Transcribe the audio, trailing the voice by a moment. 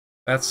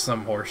That's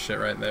some horse shit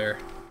right there.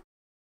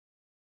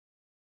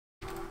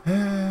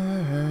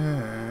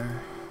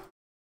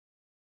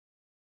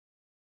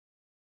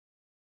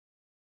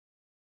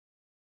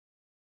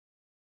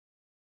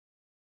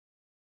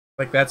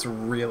 Like, that's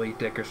really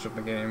dickish of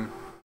the game.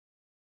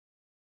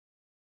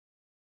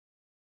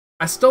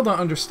 I still don't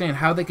understand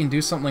how they can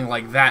do something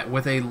like that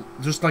with a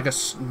just like a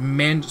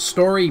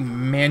story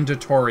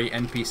mandatory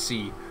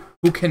NPC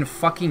who can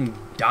fucking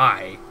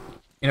die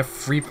in a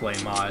free play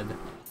mod.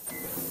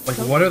 Like,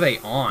 so what are they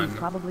on?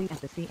 Probably at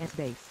the CS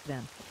base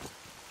then.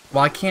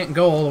 Well, I can't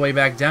go all the way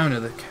back down to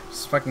the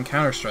fucking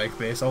Counter-Strike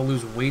base. I'll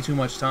lose way too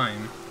much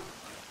time.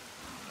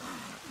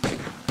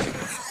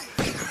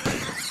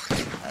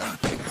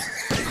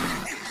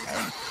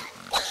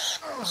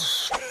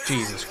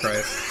 Jesus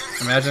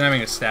Christ. Imagine having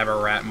to stab a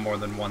rat more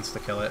than once to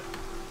kill it.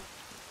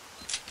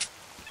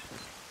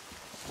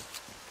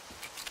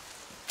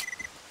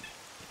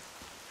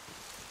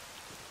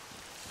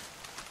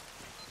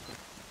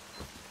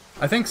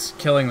 I think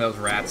killing those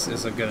rats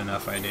is a good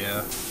enough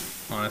idea,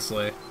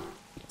 honestly.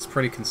 It's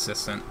pretty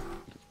consistent.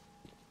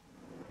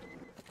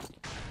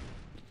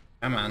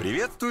 Come on.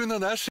 There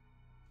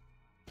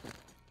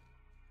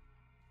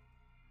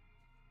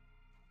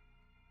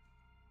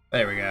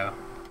we go.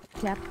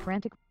 Tap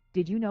frantic.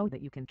 Did you know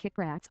that you can kick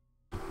rats?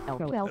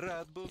 LOL.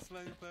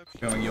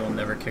 Showing you'll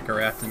never kick a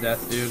rat to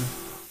death, dude.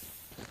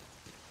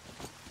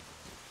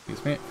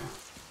 Excuse me.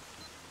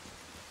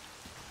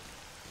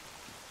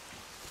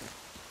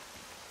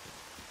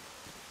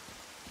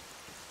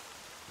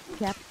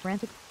 Tap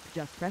frantic.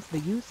 Just press the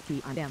use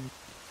key on M.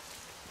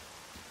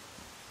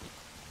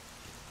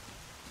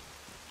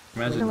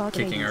 Imagine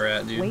kicking a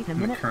rat, dude, in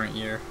the current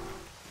year.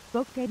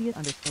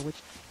 S.T.A.L.K.E.R, which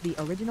the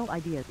original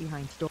idea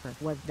behind S.T.A.L.K.E.R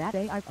was that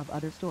AI of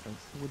other stores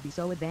would be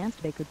so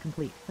advanced they could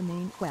complete the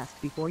main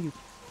quest before you.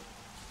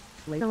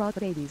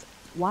 S.T.A.L.K.E.R,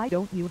 why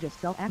don't you just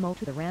sell ammo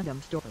to the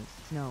random stores?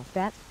 No,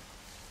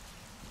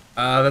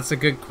 that's a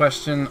good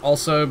question.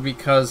 Also,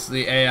 because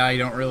the AI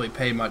don't really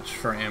pay much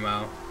for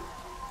ammo.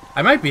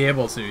 I might be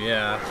able to,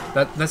 yeah.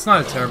 That's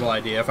not a terrible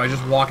idea. If I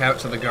just walk out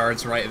to the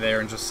guards right there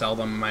and just sell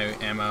them my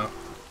ammo.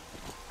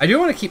 I do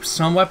want to keep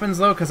some weapons,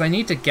 though, because I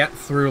need to get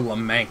through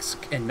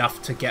Lemansk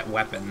enough to get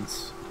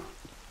weapons.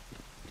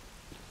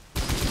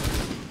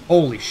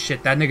 Holy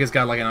shit, that nigga's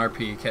got like an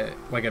RPK,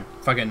 like a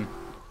fucking,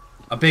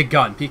 a big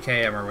gun,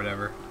 PKM or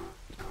whatever.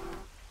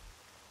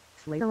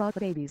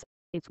 S.T.A.L.K.E.R,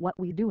 it's what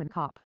we do in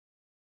cop.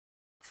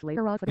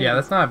 S.T.A.L.K.E.R, yeah,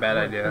 that's not a bad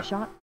idea.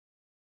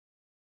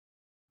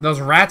 Those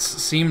rats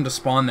seem to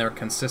spawn there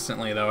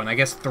consistently, though, and I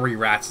guess 3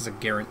 rats is a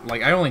guarantee.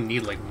 Like, I only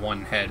need, like,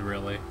 1 head,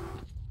 really.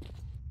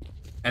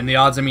 And the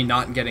odds of me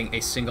not getting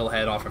a single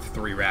head off of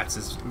 3 rats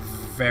is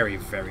very,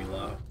 very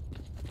low.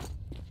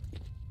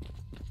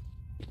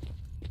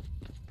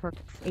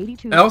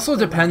 It also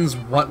depends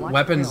what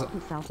weapons...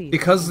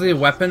 Because the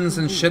weapons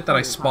and shit that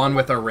I spawn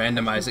with are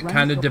randomized, it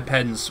kind of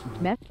depends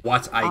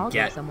what I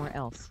get,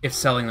 if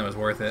selling them is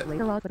worth it.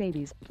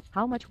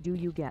 How much do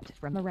you get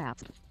from the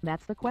rats?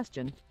 That's the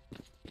question.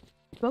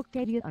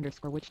 S.T.A.L.K.E.R,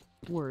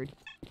 word.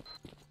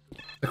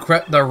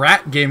 The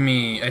rat gave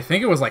me, I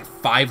think it was like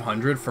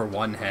 500 for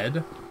 1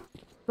 head.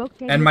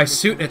 And my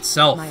suit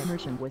itself... My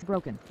immersion was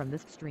broken from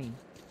this stream.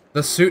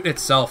 The suit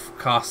itself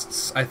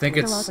costs, I think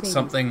it's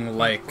something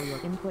like...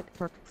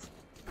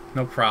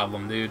 No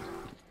problem, dude.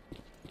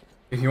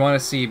 If you want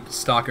to see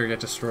S.T.A.L.K.E.R get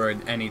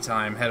destroyed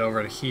anytime, head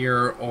over to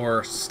here,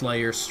 or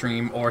S.T.A.L.K.E.R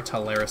stream, or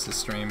Teleris'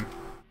 stream.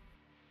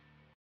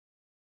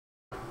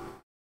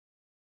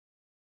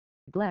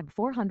 Gleb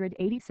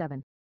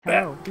 487.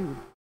 Hello, dude.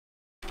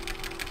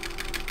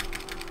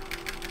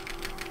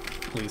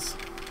 Please.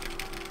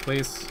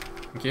 Please.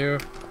 Thank you.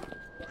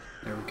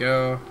 There we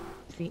go.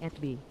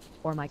 CFB.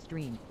 Or my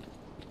stream.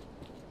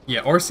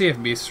 Yeah, or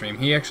CFB stream.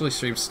 He actually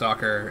streams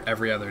S.T.A.L.K.E.R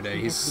every other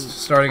day. He's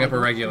starting up a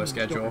regular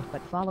schedule.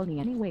 But follow me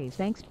anyways,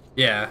 thanks.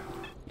 Yeah.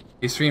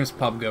 He streams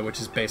PUBG,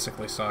 which is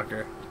basically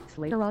S.T.A.L.K.E.R.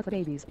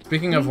 S.T.A.L.K.E.R,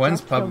 Speaking of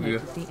when's PUBG?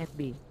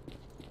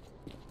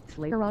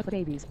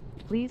 S.T.A.L.K.E.R,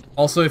 please.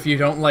 Also, if you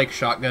don't like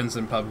shotguns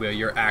in PUBG,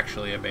 you're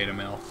actually a beta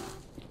male.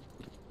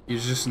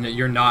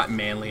 You're not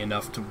manly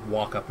enough to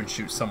walk up and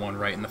shoot someone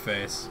right in the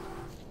face.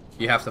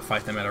 You have to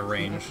fight them at a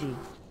range.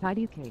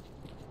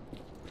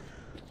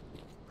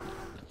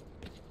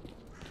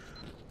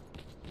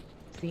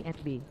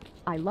 CFB.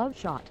 I love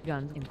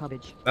shotguns in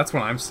PUBG. That's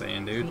what I'm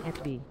saying, dude.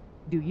 CFB.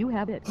 Do you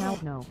have it now?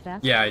 No.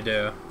 That's yeah, I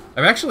do.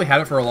 I've actually had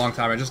it for a long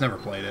time. I just never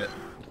played it.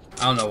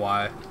 I don't know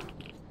why.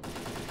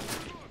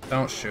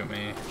 Don't shoot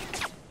me.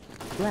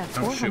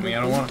 Don't shoot me.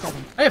 I don't want.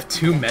 I have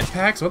 2 med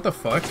packs. What the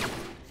fuck?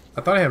 I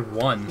thought I had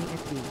 1.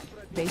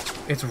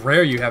 It's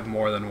rare you have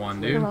more than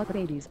 1, dude.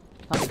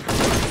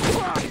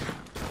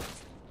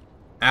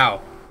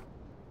 Ow.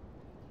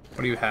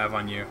 What do you have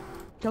on you?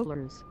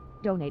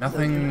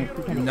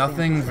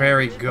 Nothing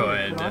very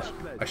good.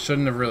 I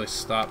shouldn't have really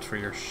stopped for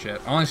your shit.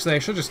 Honestly, I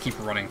should just keep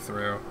running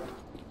through.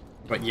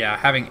 But yeah,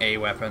 having a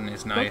weapon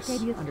is nice.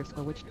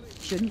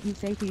 Shouldn't you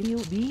say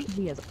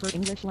PUBG as per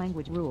English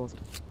language rules?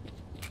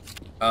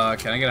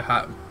 Can I get a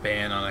hot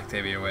ban on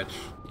Octavia Witch?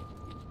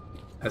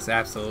 That's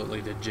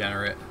absolutely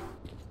degenerate.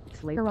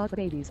 Slayer of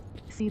babies.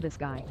 See, this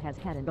guy has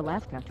had an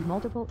Alaska to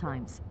multiple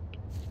times.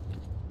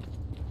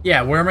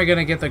 Yeah, where am I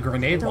gonna get the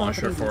grenade Slayer of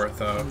launcher babies. for it,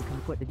 though? You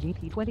can put the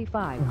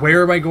GP25.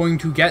 Where am I going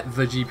to get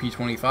the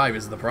GP25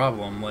 is the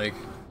problem. Like,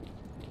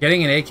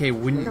 getting an AK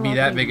wouldn't Slayer be of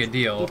that big a babies.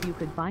 deal. If you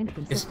could find a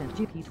consistent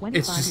GP25,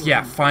 It's just, you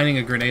yeah, would. finding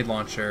a grenade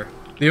launcher.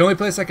 The only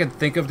place I could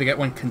think of to get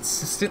one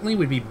consistently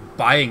would be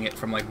buying it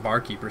from, like,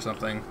 Barkeep or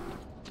something.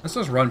 Let's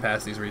just run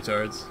past these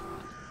retards.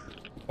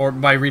 Or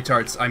by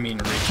retards, I mean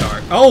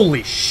retard.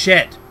 Holy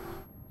shit!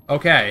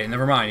 Okay,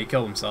 never mind, he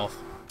killed himself.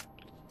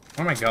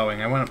 Where am I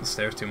going? I went up the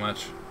stairs too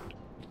much.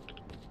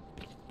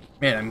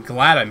 Man, I'm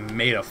glad I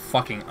made a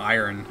fucking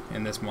iron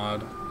in this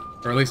mod.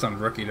 Or at least on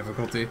rookie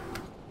difficulty.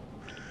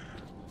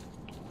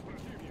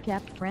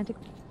 Cap frantic.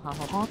 Ha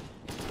ha ha.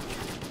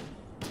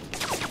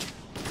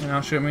 You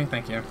know, shoot me?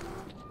 Thank you.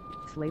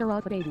 Slayer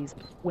of babies.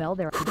 Well,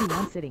 there could be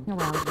one sitting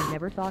around we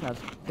never thought of.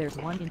 There's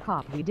one in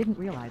cop we didn't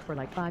realize for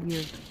like 5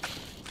 years.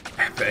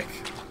 Epic.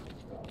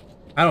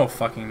 I don't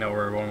fucking know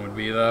where one would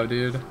be though,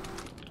 dude.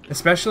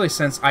 Especially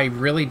since I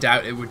really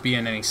doubt it would be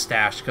in any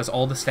stash, because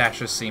all the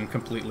stashes seem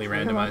completely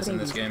randomized in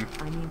this game.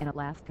 I mean in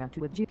Alaska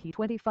to a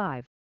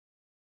GP25.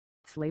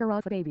 Slayer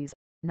of babies,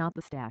 not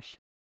the stash.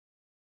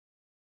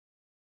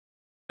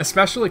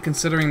 Especially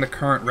considering the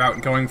current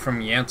route going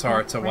from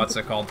Yantar to what's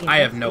it called. I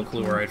have no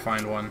clue where I'd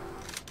find one.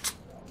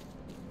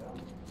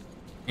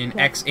 In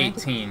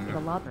X18. The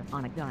lobber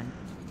on a gun.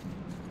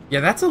 Yeah,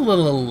 that's a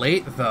little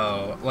late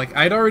though. Like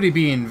I'd already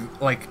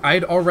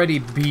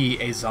be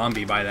a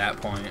zombie by that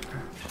point.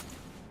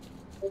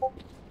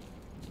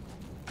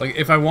 Like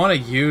if I want to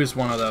use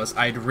one of those,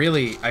 I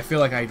feel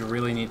like I'd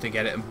really need to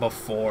get it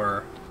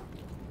before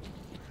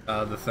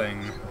the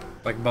thing.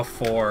 Like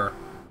before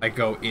I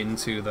go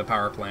into the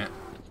power plant.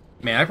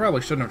 Man, I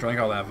probably shouldn't have drank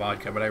all that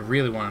vodka, but I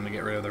really wanted to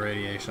get rid of the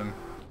radiation.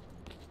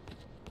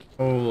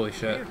 Holy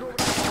shit.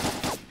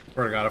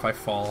 Swear to God, if I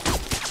fall,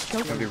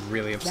 I'm gonna be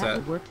really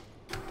upset.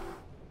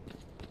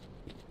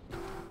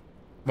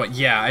 But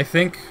yeah, I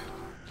think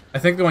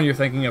the one you're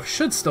thinking of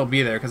should still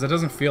be there, because it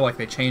doesn't feel like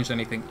they changed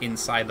anything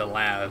inside the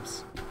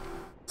labs.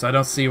 So I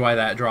don't see why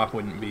that drop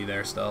wouldn't be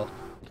there still.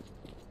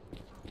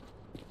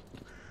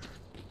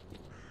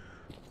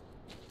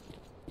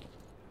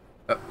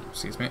 Oh,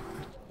 excuse me.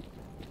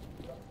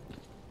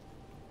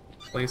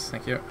 Please,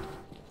 thank you.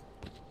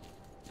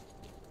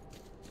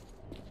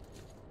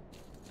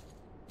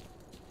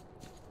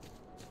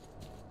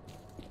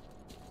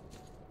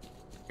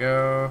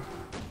 Go.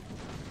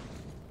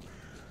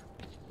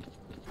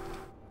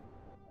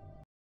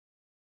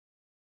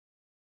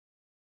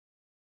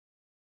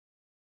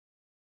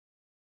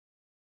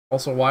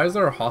 Also, why is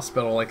there a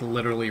hospital, like,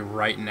 literally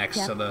right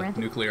next to the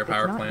nuclear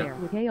power plant? It's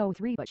not there with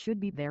AO3, but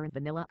should be there in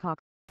vanilla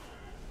cock.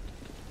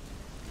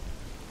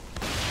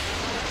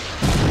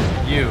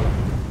 You.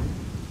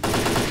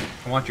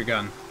 I want your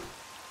gun.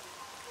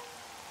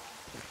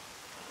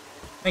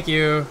 Thank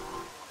you.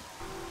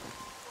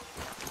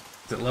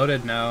 Is it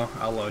loaded? No.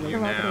 I'll load you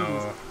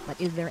now.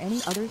 But is there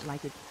any others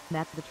like it?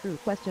 That's the true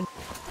question.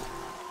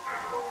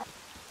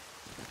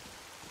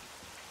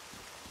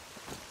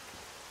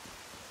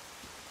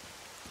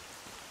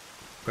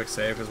 Quick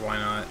save, because why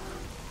not?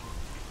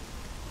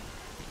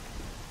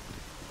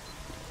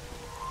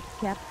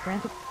 Cap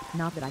frantic.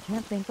 Not that I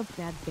can't think of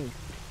sad face.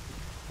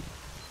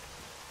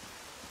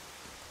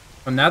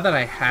 Well, now that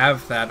I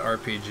have that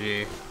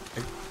RPG,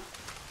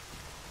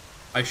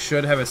 I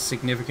should have a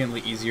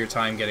significantly easier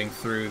time getting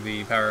through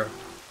the power.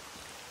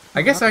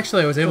 I guess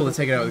actually I was able to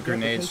take it out with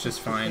grenades just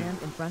fine.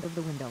 In front of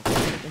the window.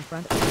 In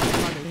front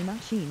of the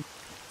machine.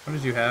 What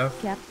did you have?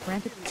 Cap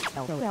frantic.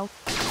 LOL.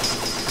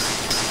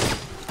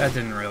 That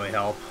didn't really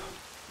help.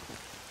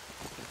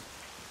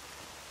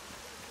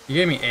 You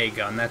gave me a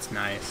gun, that's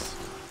nice.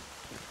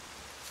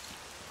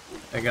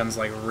 That gun's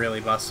like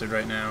really busted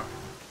right now.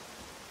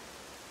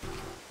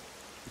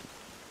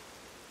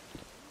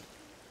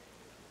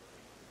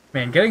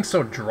 Man, getting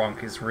so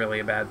drunk is really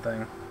a bad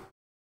thing.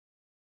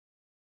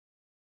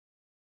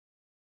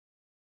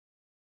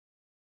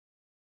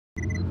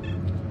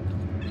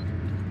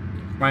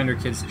 Reminder,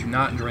 kids, do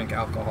not drink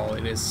alcohol.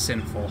 It is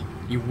sinful.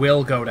 You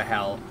will go to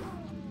hell.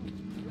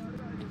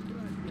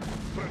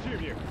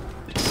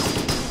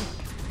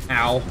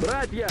 Ow.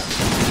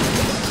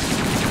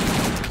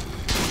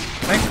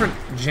 Thanks for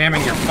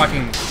jamming your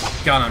fucking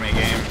gun on me,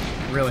 game.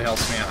 It really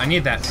helps me out. I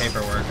need that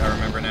paperwork, I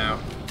remember now.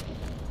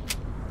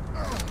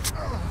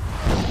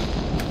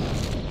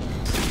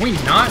 Can we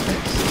not?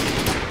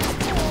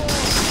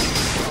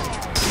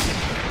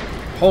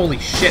 Holy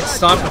shit,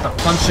 stop with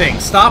the punching!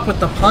 Stop with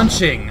the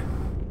punching!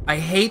 I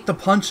hate the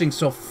punching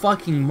so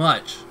fucking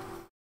much.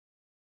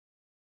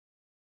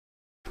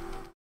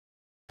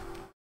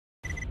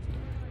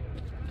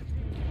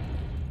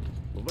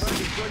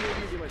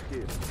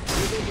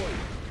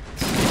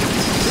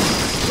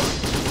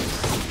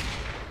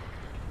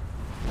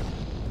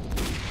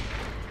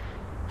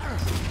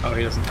 Oh,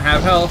 he doesn't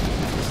have health.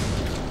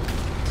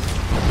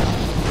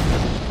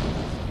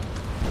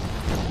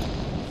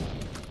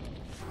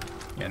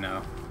 Yeah,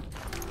 no.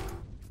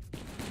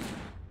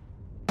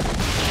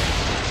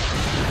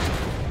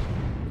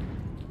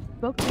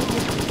 Spoke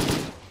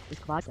is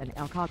class and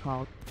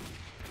alcohol.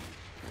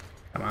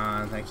 Come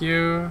on, thank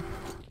you.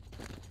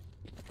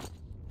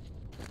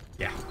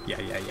 Yeah.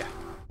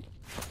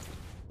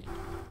 I'm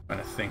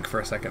gonna think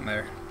for a second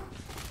there.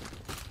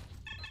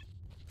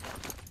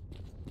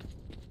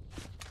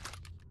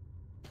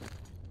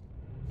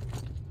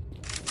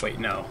 Wait,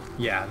 no.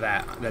 Yeah,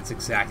 that's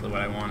exactly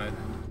what I wanted.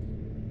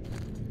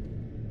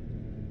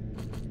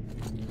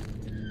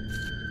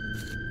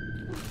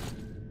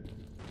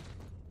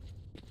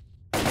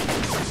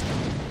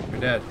 You're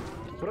dead.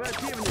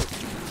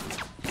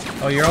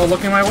 Oh, you're all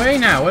looking my way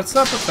now. What's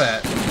up with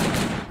that?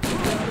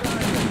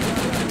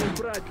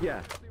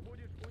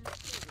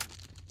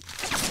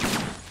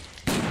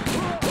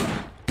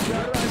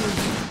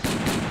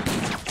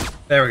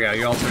 There we go.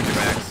 You all turned your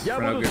backs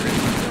for no good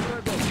reason.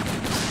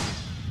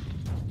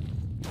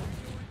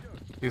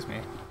 Excuse me.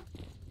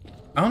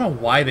 I don't know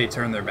why they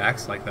turn their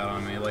backs like that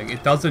on me. Like,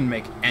 it doesn't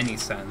make any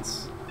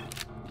sense.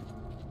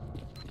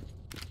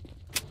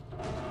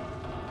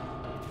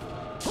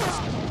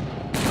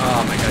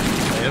 Oh my god,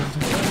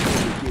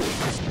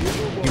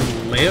 you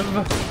live?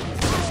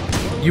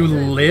 You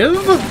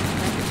live? You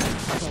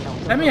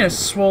live? That man is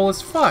swole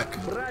as fuck.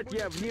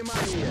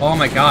 Oh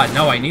my god,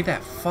 no, I need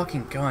that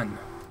fucking gun.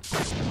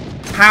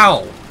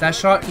 How? That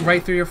shot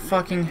right through your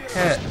fucking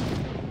head.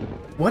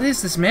 What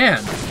is this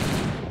man?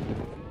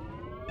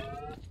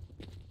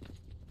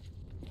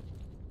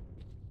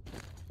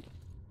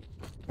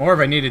 More if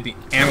I needed the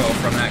ammo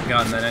from that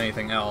gun than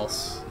anything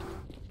else.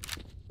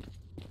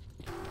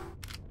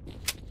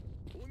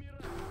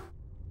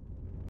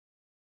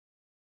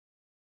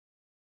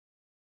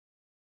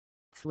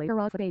 Slayer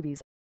of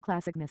babies.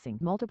 Classic missing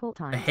multiple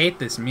times. I hate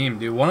this meme,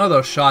 dude. One of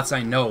those shots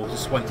I know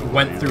just went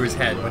through his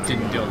head but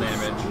didn't deal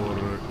damage.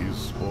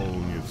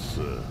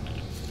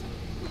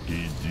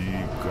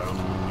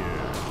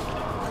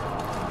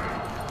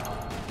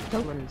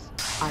 Totalers.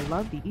 I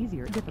love the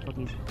easier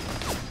difficulties.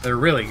 They're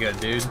really good,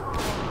 dude.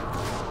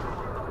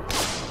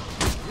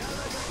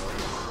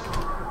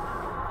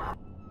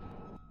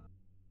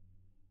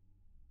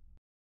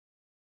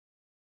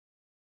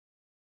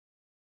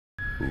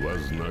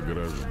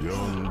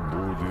 Вознагражден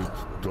будет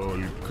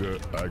только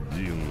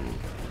один.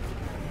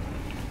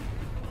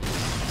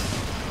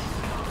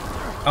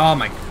 Oh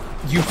my...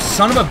 You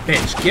son of a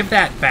bitch. Give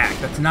that back.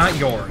 That's not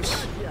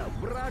yours.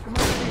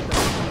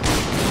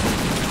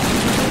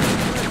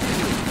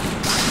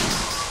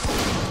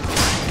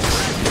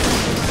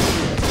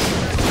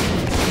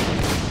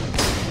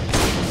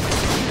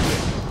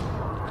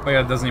 Oh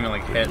yeah, it doesn't even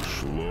like hit.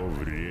 Шло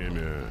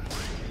время.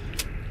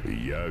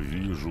 Я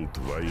вижу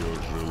твое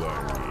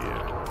желание.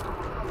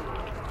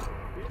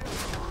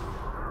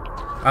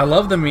 I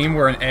love the meme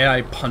where an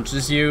AI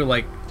punches you,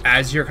 like,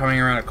 as you're coming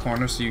around a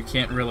corner so you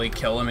can't really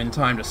kill them in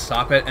time to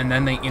stop it, and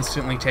then they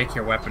instantly take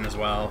your weapon as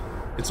well.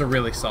 It's a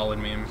really solid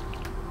meme.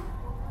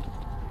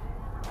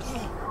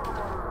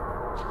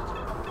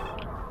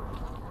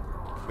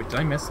 Wait, did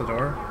I miss the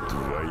door?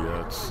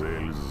 Твоя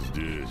цель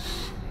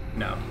здесь.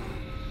 No.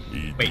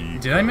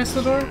 Wait, did I miss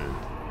the door?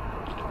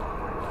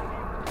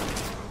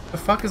 The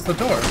fuck is the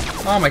door?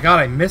 Oh my god,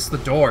 I missed the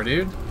door,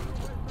 dude.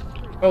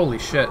 Holy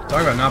shit.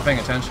 Talk about not paying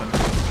attention.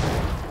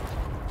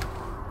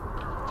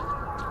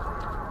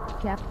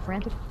 Kept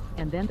frantic,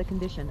 and then the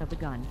condition of the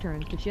gun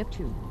turned to shift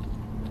 2.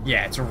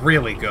 Yeah, it's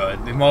really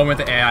good. The moment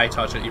the AI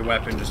touch it, your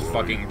weapon just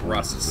fucking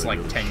rusts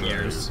like 10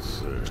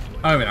 years.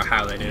 I don't even know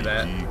how they do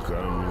that.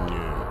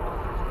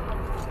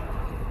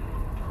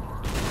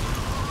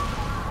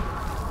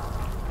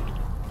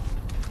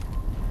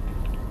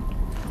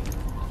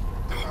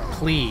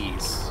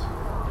 Please.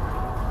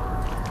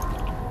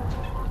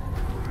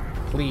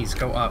 Please,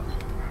 go up.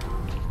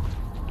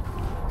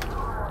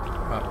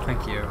 Up,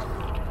 thank you.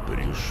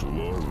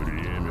 Пришло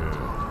время.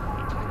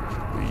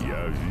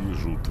 Я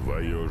вижу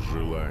твое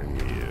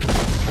желание.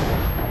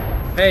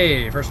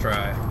 Hey, first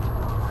try.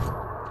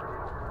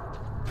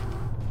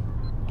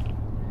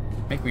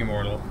 Make me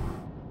mortal.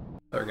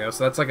 There we go.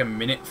 So that's like a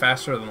minute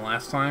faster than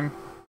last time.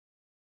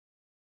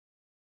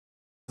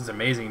 This is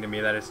amazing to me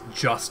that it's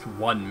just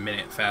 1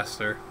 minute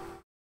faster.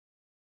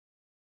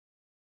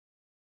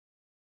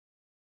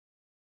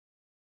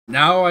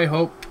 Now I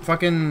hope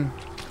fucking...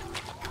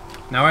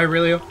 Now I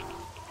really...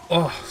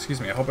 Oh, excuse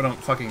me, I hope I don't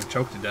fucking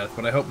choke to death,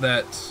 but I hope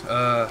that,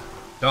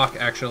 Doc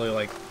actually,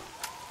 like,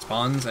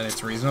 spawns and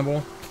it's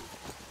reasonable.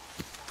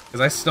 Because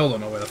I still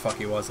don't know where the fuck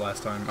he was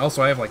last time.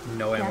 Also, I have, like,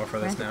 no ammo for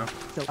this now.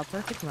 So a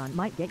perfect run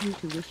might get you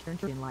to wish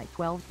enter in, like,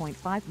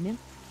 12.5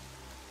 minutes.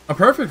 A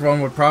perfect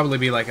run would probably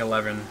be, like,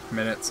 11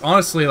 minutes.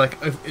 Honestly, like,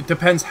 it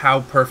depends how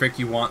perfect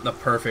you want the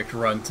perfect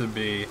run to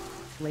be.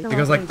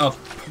 Because, like, a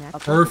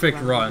perfect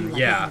run,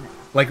 yeah.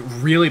 Like,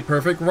 really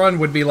perfect run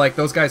would be like,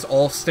 those guys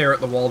all stare at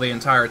the wall the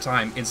entire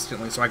time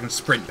instantly so I can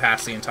sprint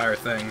past the entire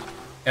thing.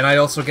 And I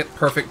also get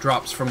perfect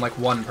drops from, like,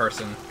 one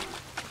person.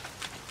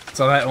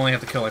 So I only have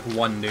to kill, like,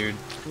 one dude.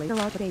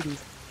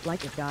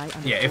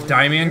 Yeah, if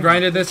Dieman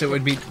grinded this, it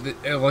would be,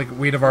 like,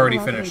 we'd have already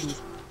finished.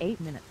 8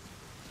 minutes.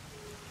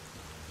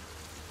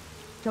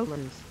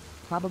 Totalers.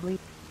 Probably.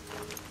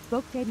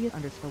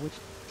 Spoke_underscore which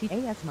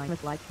S.T.A.S.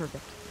 minus like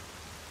perfect.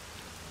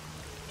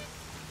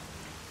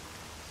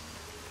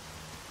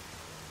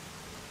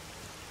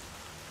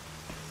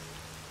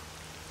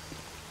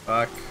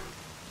 Fuck.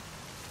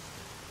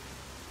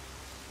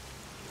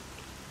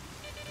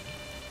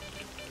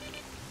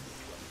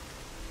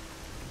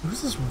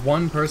 Who's this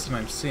one person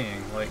I'm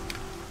seeing? Like...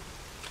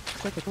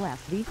 Click the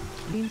last V.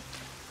 Beam.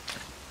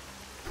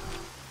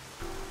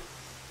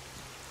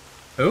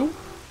 Who?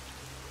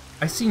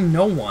 I see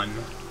no one.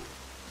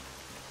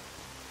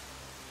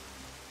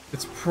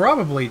 It's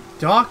probably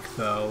Doc,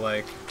 though,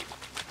 like...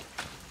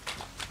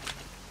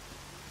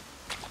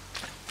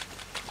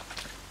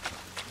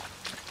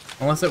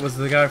 Unless it was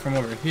the guy from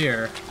over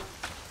here.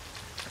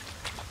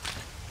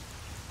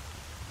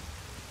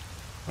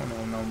 Oh,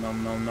 no, no, no,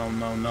 no, no,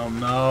 no, no,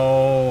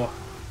 no.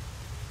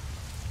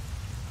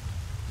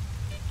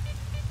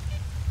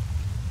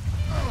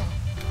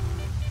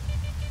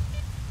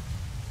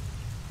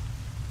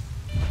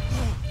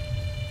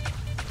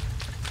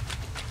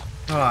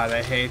 God,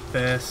 I hate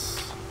this.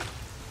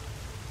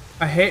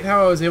 I hate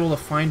how I was able to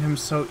find him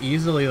so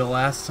easily the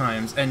last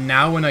times, and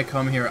now when I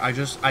come here, I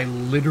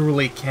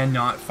literally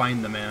cannot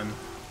find the man.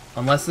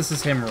 Unless this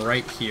is him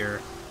right here.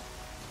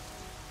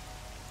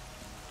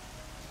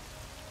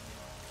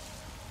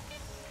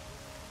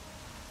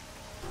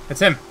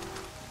 It's him.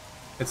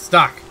 It's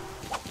Doc.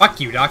 Fuck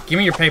you, Doc. Give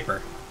me your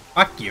paper.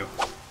 Fuck you.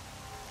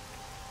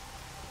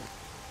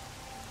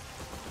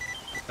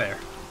 There.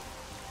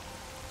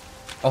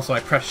 Also,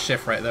 I pressed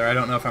shift right there. I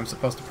don't know if I'm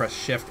supposed to press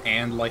shift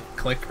and, like,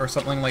 click or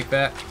something like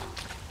that.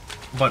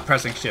 But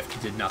pressing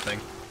shift did nothing.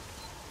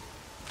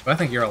 But I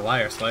think you're a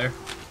liar, Slayer.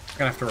 I'm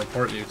gonna have to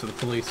report you to the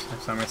police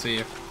next time I see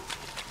you.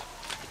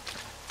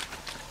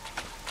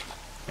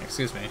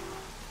 Excuse me.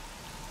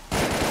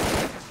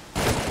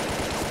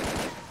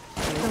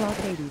 Hello,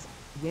 babies.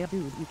 Yeah,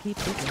 dude, you keep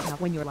looking up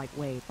when you're, like,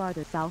 way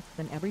farther south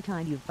than every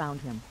time you've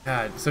found him.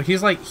 God, so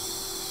he's, like,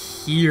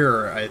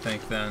 here, I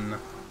think, then.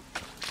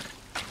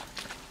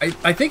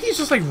 I think he's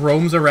just, like,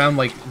 roams around,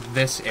 like,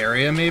 this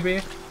area,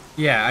 maybe?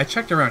 Yeah, I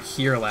checked around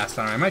here last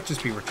time. I might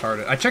just be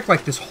retarded. I checked,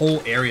 like, this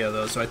whole area,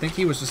 though, so I think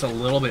he was just a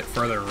little bit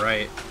further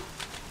right.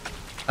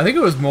 I think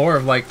it was more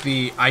of, like,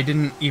 I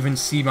didn't even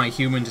see my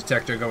human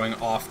detector going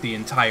off the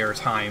entire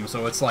time,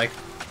 so it's, like,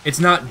 it's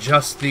not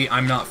just the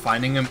I'm not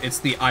finding him, it's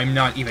the I'm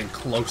not even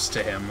close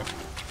to him.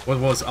 What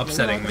was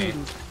upsetting me.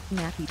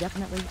 He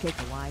definitely takes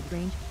a wide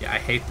range. Yeah, I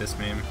hate this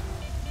meme.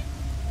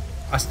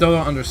 I still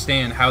don't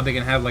understand how they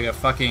can have, like, a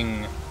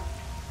fucking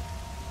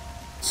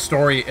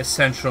story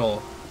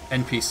essential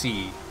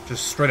NPC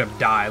just straight up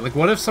die. Like,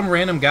 what if some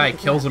random guy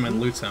kills him and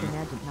loots him?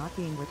 Imagine not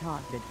being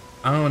retarded.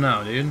 I don't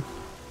know, dude.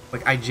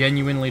 Like, I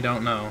genuinely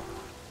don't know.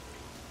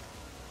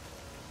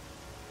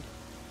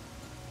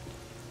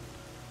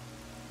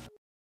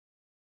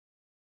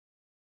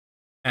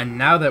 And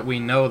now that we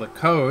know the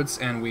codes,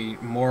 and we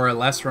more or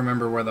less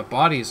remember where the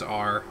bodies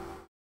are,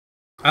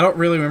 I don't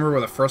really remember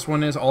where the first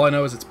one is. All I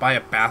know is it's by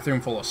a bathroom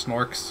full of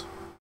snorks.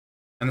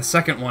 And the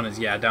second one is,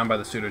 yeah, down by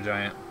the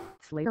pseudo-giant.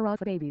 Slayer of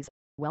babies,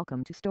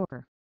 welcome to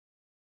S.T.A.L.K.E.R.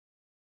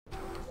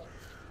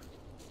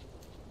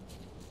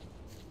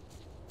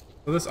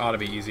 So this ought to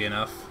be easy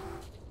enough.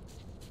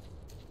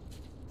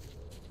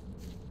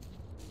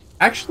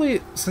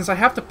 Actually, since I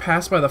have to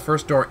pass by the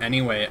first door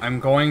anyway, I'm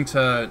going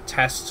to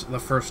test the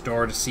first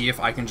door to see if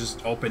I can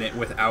just open it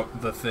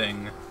without the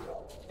thing.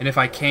 And if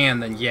I can,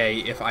 then yay.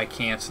 If I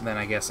can't, then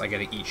I guess I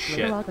gotta eat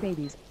shit. Slayer of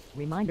babies,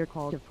 reminder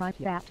call to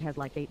Pripyat has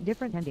like 8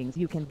 different endings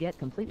you can get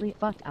completely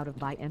fucked out of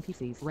by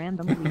NPCs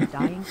randomly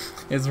dying.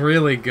 It's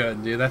really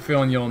good, dude. That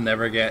feeling you'll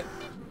never get,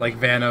 like,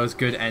 Vano's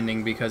good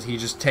ending because he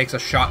just takes a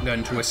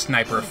shotgun to a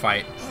sniper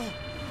fight.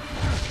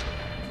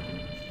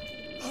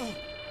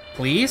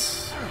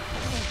 Please?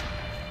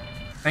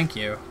 Thank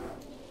you.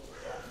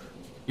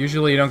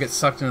 Usually you don't get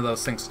sucked into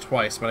those things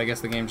twice, but I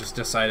guess the game just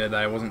decided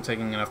that I wasn't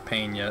taking enough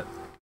pain yet.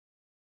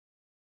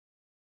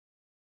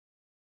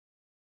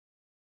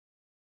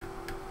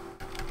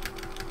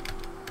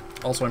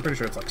 Also, I'm pretty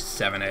sure it's like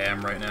 7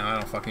 AM right now. I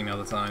don't fucking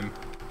know the time.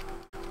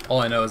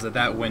 All I know is that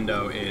that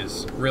window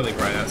is really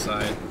bright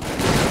outside.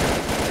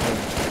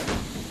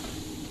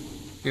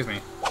 Excuse me.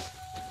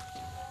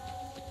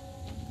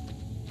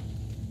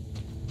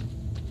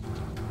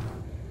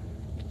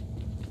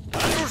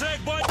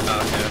 Oh,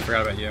 okay, I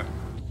forgot about you.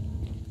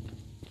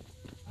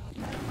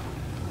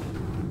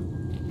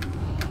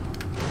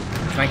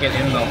 Can I get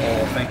in the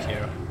hole? Thank you.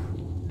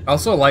 I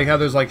also like how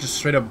there's, like, just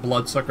straight up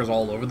bloodsuckers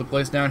all over the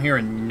place down here,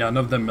 and none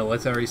of the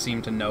military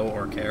seem to know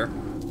or care.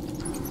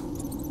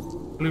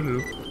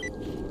 Blue.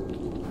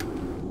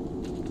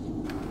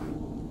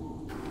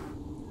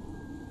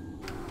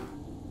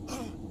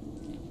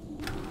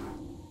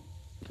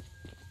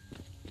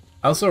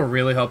 I also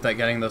really hope that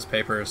getting those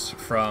papers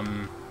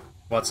from,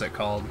 what's it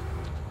called,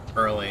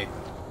 early.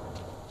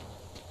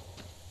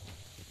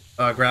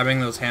 Grabbing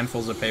those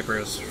handfuls of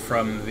papers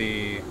from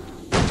the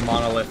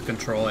monolith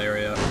control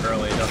area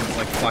early doesn't,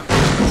 like, fuck me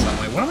up in some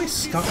way. What am I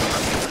stuck on?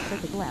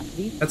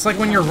 That's like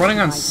when you're running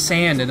on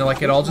sand and,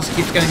 like, it all just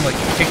keeps getting, like,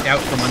 kicked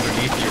out from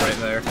underneath you right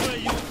there.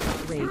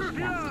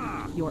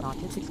 Your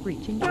autistic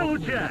screeching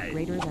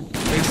greater than.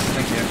 Please,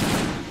 thank you.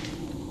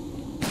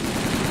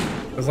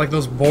 It was like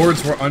those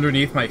boards were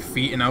underneath my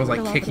feet and I was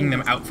like kicking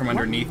them out from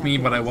underneath me,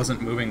 but I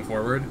wasn't moving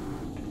forward.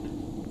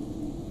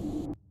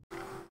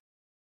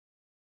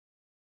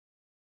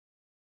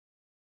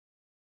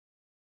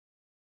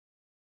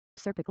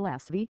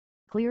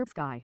 Clear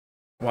sky.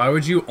 Why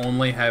would you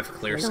only have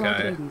clear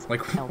sky?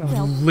 Like,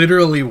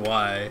 literally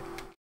why?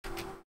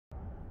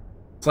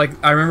 It's like,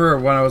 I remember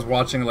when I was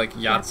watching, like,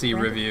 Yahtzee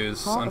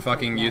reviews on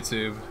fucking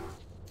YouTube.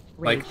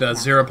 Like, the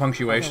zero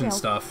punctuation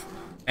stuff.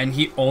 And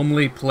he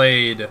only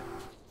played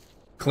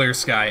Clear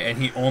Sky,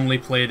 and he only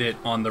played it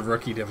on the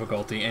rookie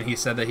difficulty, and he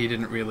said that he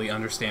didn't really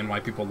understand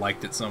why people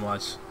liked it so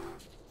much.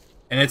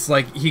 And it's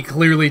like, he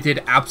clearly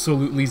did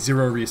absolutely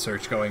zero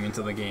research going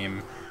into the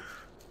game.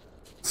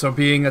 So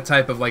being a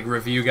type of, like,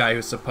 review guy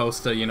who's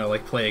supposed to, you know,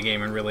 like, play a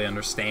game and really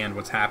understand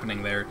what's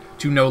happening there,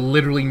 to know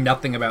literally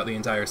nothing about the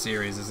entire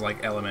series is,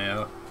 like,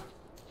 LMAO.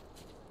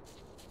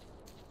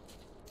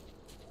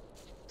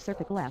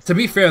 To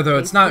be fair, though,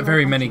 it's not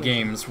very many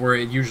games where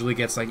it usually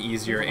gets, like,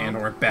 easier and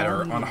or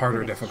better on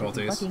harder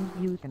difficulties.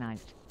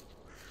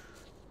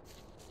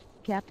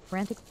 Capped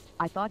frantic.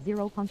 I thought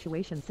zero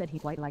punctuation said he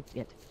quite liked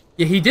it.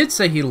 Yeah, he did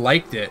say he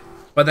liked it.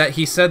 But that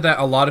he said that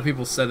a lot of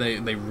people said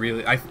they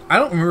really... I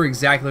don't remember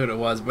exactly what it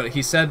was, but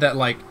he said that,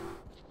 like,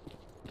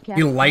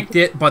 he liked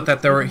it, but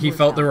that he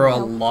felt there were a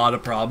lot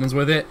of problems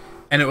with it.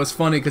 And it was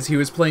funny because he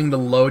was playing the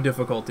low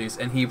difficulties,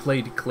 and he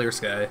played Clear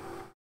Sky.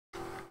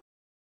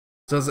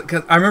 So,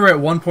 cause I remember at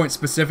one point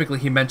specifically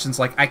he mentions,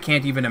 like, I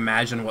can't even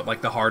imagine what,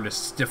 like, the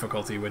hardest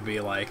difficulty would be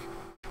like.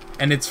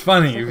 And it's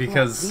funny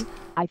because...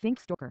 I think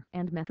S.T.A.L.K.E.R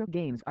and Metro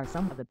games are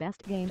some of the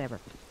best games ever.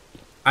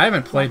 I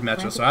haven't played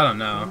Metro, so I don't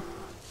know.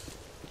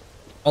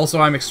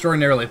 Also, I'm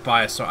extraordinarily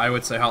biased, so I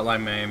would say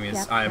Hotline Miami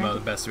is IMO the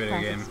best video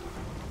game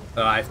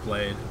that I've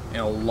played in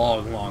a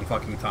long, long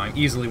fucking time.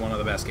 Easily one of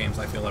the best games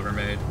I feel ever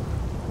made.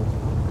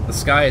 The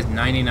sky is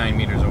 99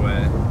 meters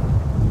away.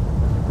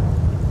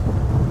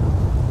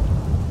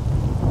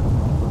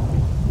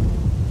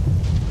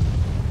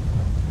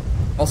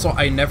 Also,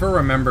 I never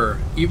remember...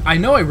 I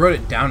know I wrote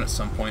it down at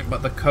some point,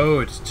 but the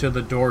code to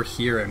the door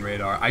here in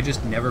Radar, I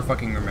just never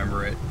fucking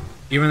remember it.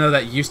 Even though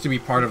that used to be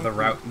part of the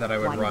route that I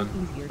would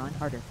run.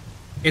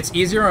 It's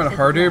easier on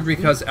harder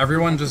because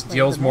everyone just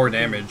deals more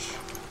damage.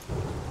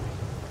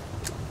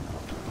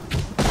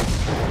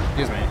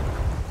 Excuse me.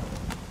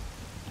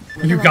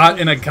 You got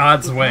in a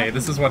god's way.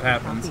 This is what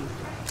happens.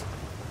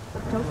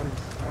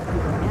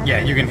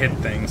 Yeah, you can hit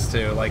things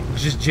too. Like,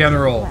 just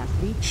general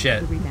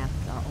shit.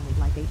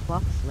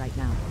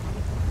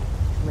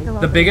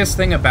 The biggest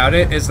thing about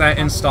it is that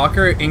in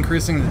S.T.A.L.K.E.R,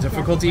 increasing the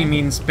difficulty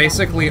means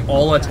basically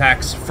all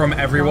attacks from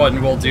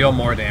everyone will deal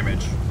more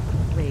damage.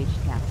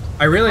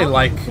 I really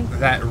like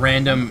that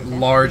random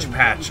large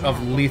patch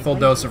of lethal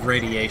dose of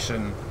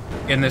radiation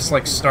in this,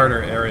 like,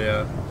 starter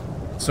area.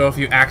 So if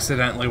you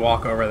accidentally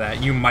walk over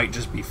that, you might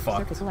just be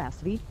fucked.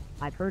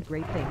 I've heard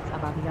great things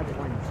about the other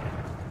ones.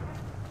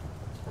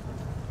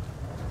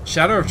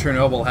 Shadow of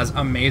Chernobyl has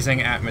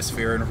amazing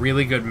atmosphere and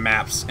really good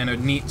maps and a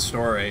neat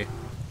story.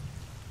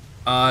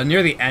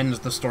 Near the end,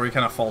 the story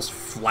kind of falls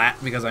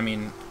flat because, I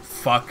mean,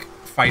 fuck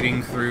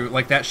fighting through...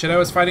 Like, that shit I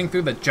was fighting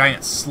through, the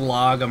giant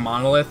slog of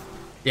monolith.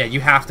 Yeah,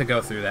 you have to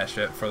go through that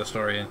shit for the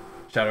story in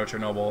Shadow of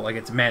Chernobyl. Like,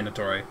 it's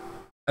mandatory.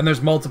 And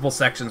there's multiple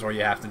sections where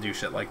you have to do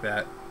shit like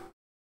that.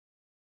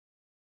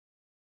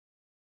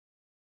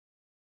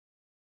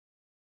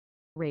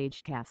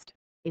 Ragecast.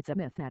 It's a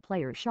myth that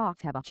players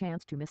shocked have a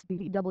chance to miss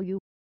BBW.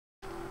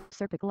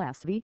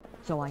 S.T.A.L.K.E.R,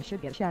 so I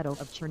should get Shadow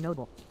of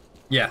Chernobyl.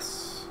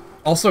 Yes.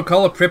 Also,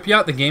 Call of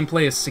Pripyat, the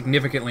gameplay is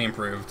significantly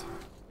improved.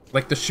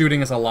 Like, the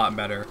shooting is a lot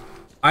better.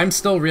 I'm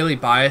still really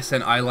biased,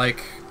 and I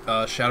like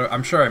Shadow...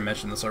 I'm sure I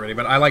mentioned this already,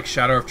 but I like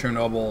Shadow of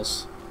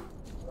Chernobyl's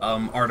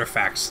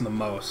artifacts the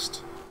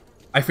most.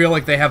 I feel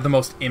like they have the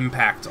most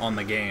impact on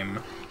the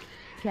game.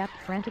 Capped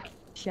frantic.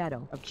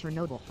 Shadow of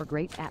Chernobyl for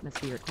great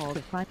atmosphere. Call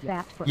of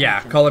Pripyat for yeah,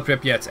 action. Call of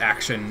Pripyat's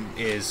action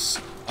is...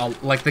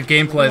 like, the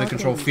gameplay, the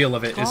control feel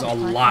of it is a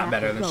lot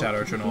better than Shadow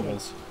of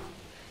Chernobyl's.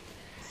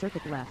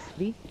 Circuit left,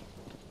 V.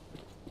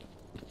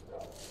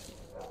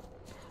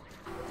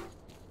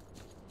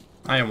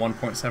 I am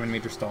 1.7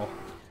 meters tall.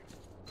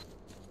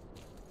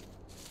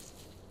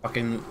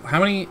 Fucking... How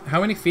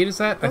many feet is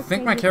that? I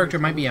think my character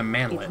might be a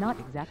manlet. It's not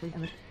exactly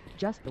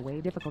just the way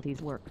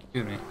difficulties work.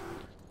 Excuse me.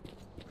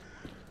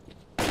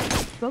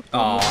 Oh,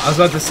 I was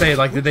about to say,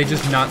 like, did they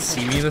just not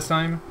see me this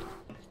time?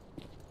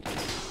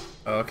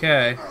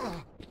 Okay.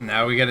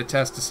 Now we get a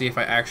test to see if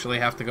I actually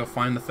have to go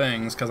find the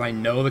things, because I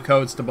know the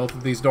codes to both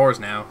of these doors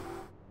now.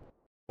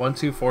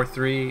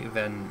 1243,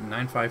 then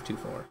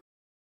 9524.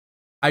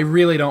 I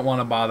really don't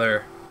want to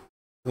bother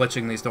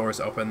glitching these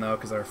doors open, though,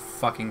 because they're a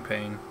fucking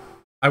pain.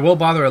 I will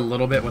bother a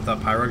little bit with the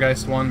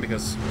Pyrogeist one,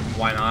 because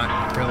why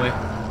not, really?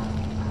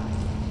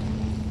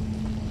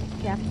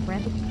 Cap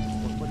frantic.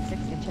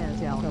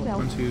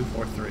 1, 2,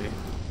 4, 3.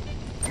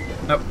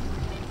 Nope.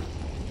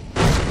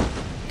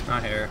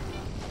 Not here.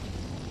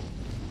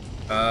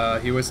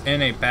 He was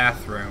in a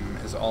bathroom,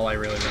 is all I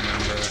really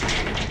remember.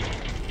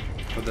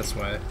 Or this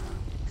way.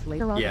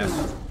 S.T.A.L.K.E.R Yeah.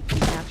 is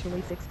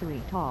actually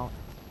 6'3" tall.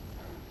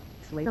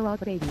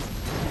 S.T.A.L.K.E.R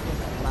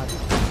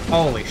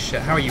Holy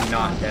shit, how are you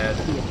not dead?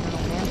 The eternal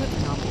manlet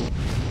anomaly.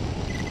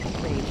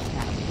 Rage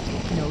attack.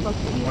 No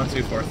location. 1,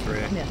 2, 4, 3.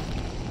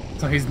 Myth.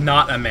 So he's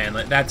not a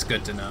manlet. That's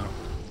good to know.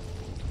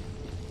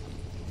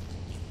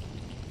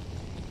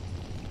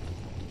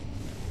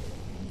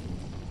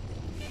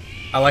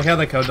 I like how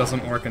the code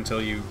doesn't work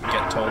until you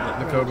get told that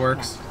the code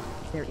works.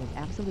 There is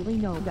absolutely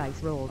no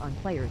dice roll on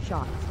player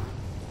shots.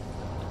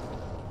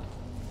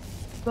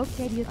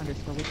 S.T.A.L.K.E.R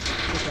underscore which is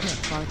a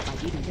myth caused by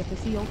eating if the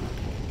seal.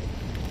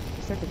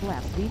 Circuit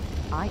last week,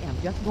 I am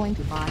just going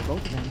to buy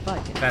both of them,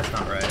 but That's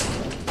not right.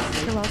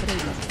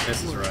 S.T.A.L.K.E.R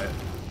This is right.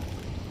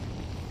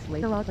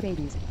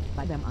 S.T.A.L.K.E.R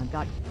buy them on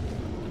GOG.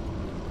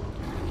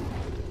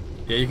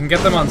 Yeah, you can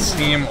get them on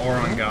Steam or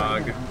on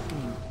GOG.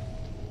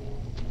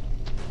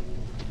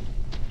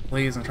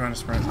 Please, I'm trying to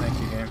sprint. Thank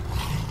you, game.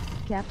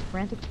 Cap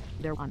frantic.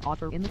 They're on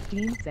offer in the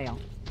Steam sale.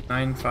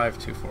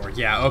 9524.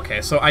 Yeah,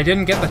 okay. So I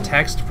didn't get the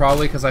text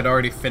probably because I'd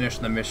already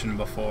finished the mission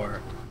before.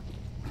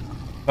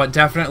 But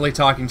definitely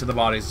talking to the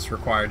bodies is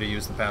required to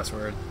use the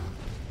password.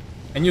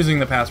 And using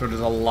the password is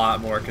a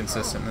lot more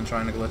consistent than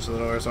trying to glitch the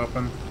doors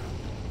open.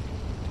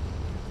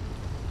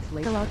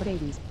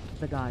 S.T.A.L.K.E.R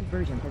the GOG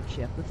version has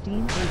shipped. The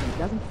Steam version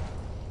doesn't.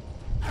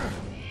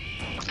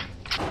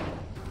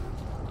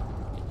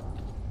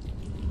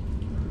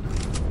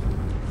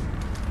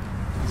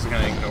 He's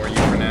gonna ignore you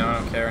for now. I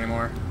don't care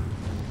anymore.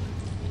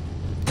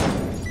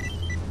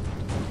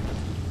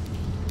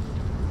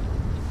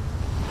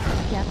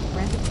 Cap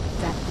frantic.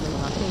 That's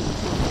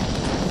S.T.A.L.K.E.R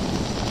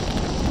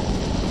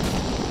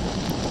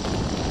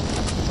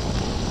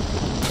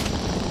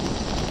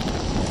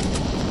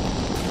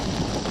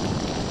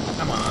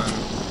Come on.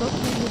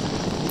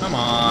 Come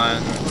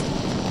on.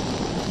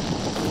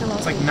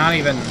 It's like not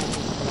even...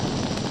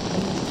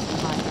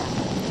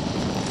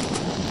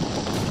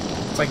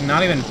 It's like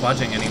not even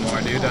budging anymore,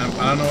 dude. I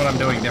don't know what I'm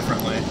doing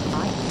differently.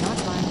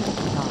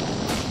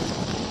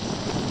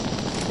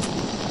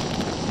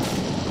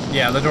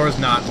 Yeah, the door's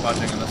not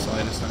budging in the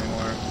slightest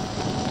anymore.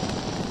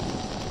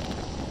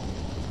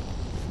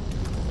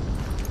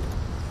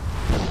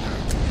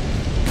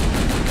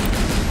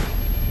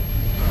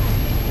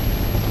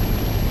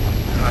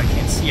 God, I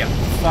can't see a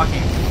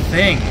fucking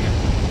thing.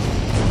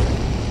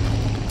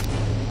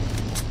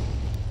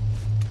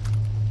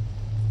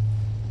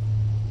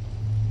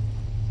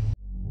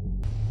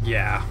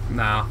 Yeah,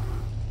 no.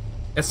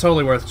 It's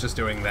totally worth just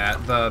doing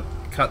that. The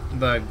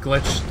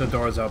glitch, the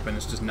doors open,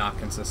 is just not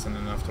consistent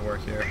enough to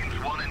work here.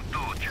 Teams 1 and 2,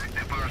 check the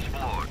first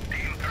floor.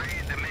 Team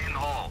 3, the main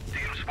hall.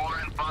 Teams 4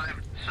 and 5,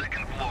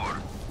 second floor.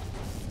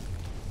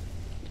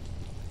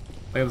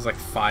 Like, there's like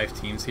 5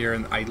 teams here,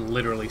 and I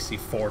literally see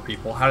 4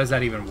 people. How does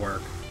that even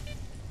work?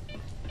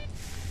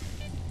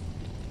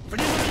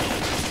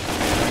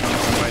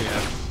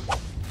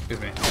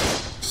 Excuse me.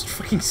 Just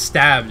fucking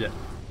stabbed.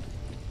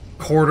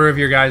 Quarter of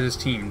your guys'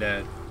 team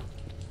dead.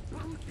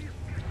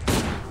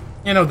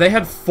 You know, they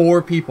had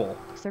 4 people.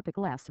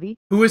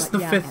 Who is the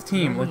 5th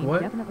team? Like,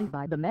 what? Definitely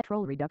buy the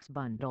Metro Redux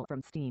bundle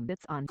from Steam.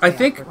 It's on I sale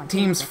think for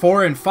teams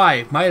 4 and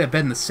 5 might have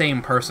been the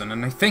same person,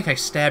 and I think I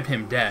stabbed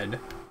him dead.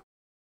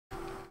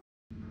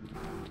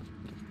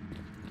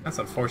 That's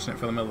unfortunate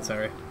for the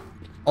military.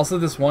 Also,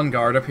 this one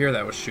guard up here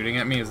that was shooting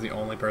at me is the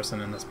only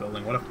person in this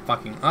building. What a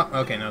fucking... Oh,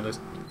 okay, no, there's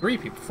 3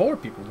 people. 4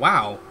 people.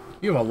 Wow.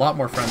 You have a lot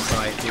more friends than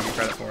I gave you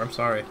credit for. I'm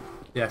sorry.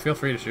 Yeah, feel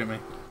free to shoot me.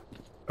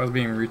 I was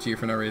being rude to you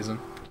for no reason. I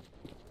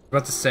was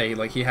about to say,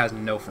 like, he has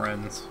no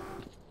friends.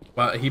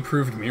 But he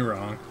proved me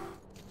wrong.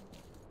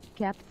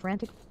 Cap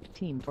frantic.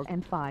 Team 4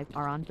 and 5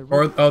 are on the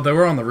roof. Oh, they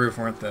were on the roof,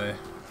 weren't they?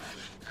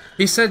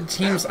 He said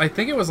teams... I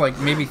think it was, like,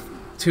 maybe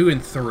 2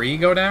 and 3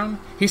 go down?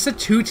 He said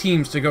 2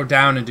 teams to go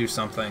down and do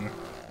something.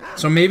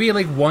 So maybe,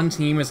 like, one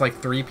team is,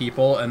 like, 3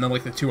 people, and then,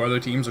 like, the 2 other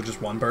teams are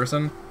just 1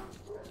 person?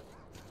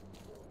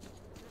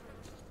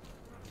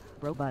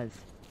 Bro buzz.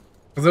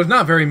 Because there's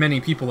not very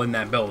many people in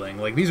that building.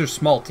 Like, these are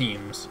small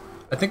teams.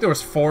 I think there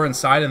was 4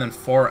 inside and then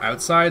 4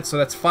 outside, so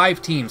that's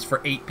 5 teams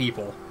for 8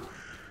 people.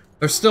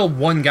 There's still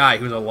 1 guy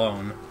who's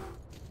alone.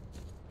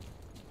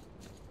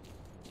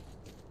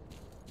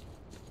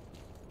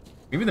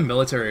 Maybe the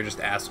military are just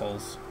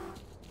assholes.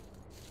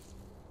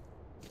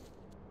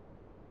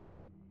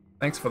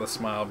 Thanks for the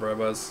smile, bro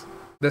buzz.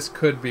 This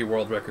could be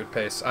world record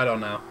pace. I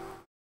don't know.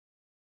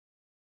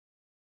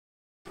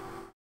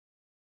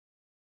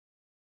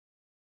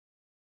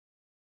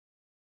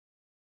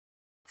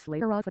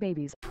 S.T.A.L.K.E.R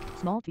babies.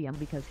 Small TM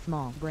because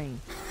small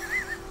brain.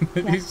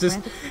 he's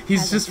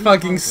just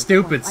fucking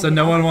stupid, so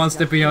no one wants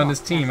to be on his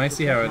team. I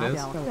see how it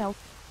is.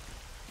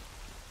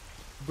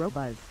 Bro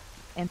buzz.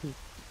 Empty.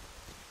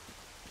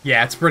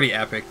 Yeah, it's pretty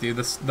epic, dude.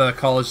 The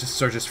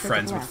colleges are just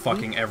friends with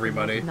fucking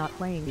everybody. Not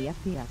playing the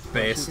FPS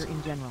based.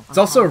 in general. It's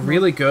also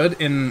really good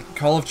in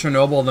Call of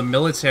Chernobyl. The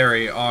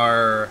military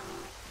are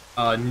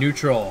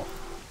neutral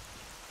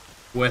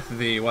with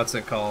the what's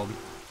it called?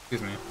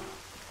 Excuse me.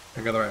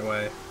 I go the right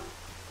way.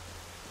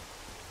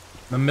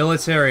 The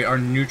military are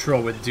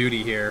neutral with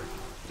duty here,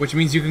 which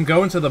means you can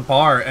go into the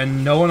bar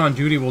and no one on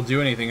duty will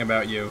do anything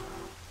about you.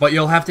 But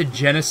you'll have to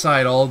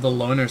genocide all of the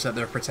loners that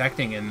they're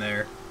protecting in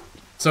there.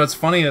 So it's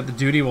funny that the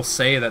duty will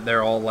say that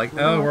they're all like,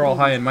 oh, we're all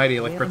high and mighty,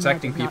 like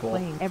protecting people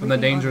from the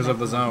dangers of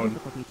the zone.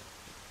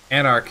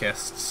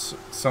 Anarchists,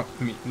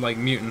 like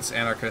mutants,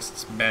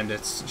 anarchists,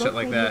 bandits, shit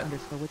like that.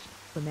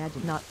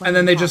 And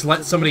then they just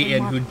let somebody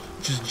in who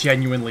just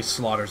genuinely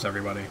slaughters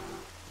everybody.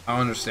 I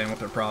don't understand what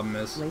their problem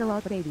is.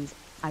 Babies.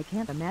 I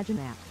can't imagine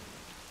that.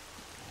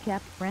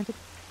 Cap frantic.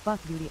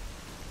 Fuck duty.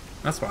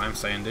 That's what I'm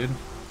saying, dude.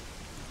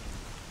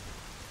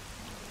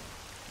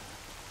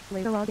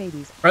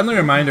 Babies. Friendly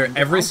reminder: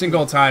 every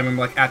single time I'm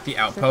like at the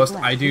outpost,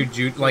 I do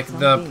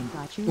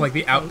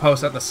the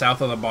outpost at the south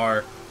of the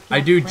bar. I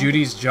do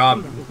Judy's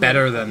job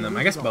better than them.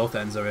 I guess both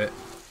ends of it.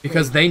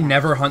 Because they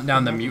never hunt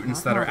down the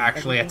mutants that are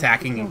actually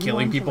attacking and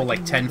killing people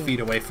like 10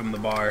 feet away from the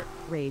bar.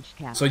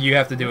 So you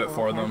have to do it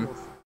for them.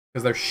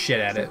 Because they're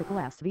shit at it.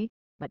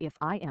 But if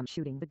I am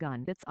shooting the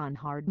gun that's on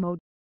hard mode.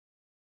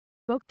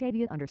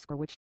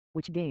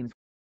 _which games?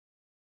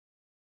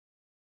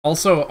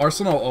 Also,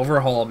 Arsenal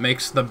Overhaul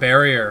makes the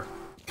barrier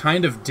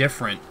kind of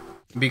different.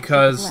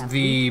 Because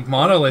the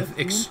monolith,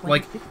 it's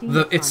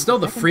still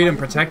the freedom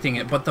protecting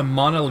it, but the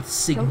monolith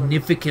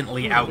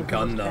significantly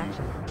outgunned them.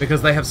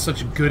 Because they have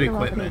such good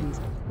equipment.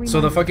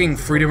 So the fucking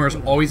freedomers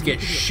always get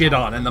shit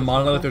on, and the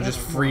monolith are just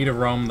free to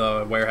roam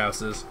the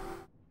warehouses.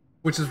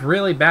 Which is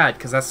really bad,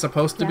 because that's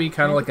supposed to be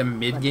kind of like a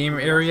mid-game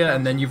area,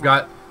 and then you've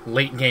got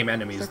late-game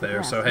enemies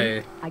there, so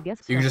hey,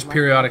 you can just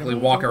periodically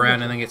walk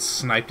around and then get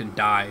sniped and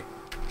die.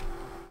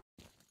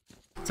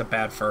 It's a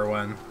bad fur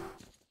one.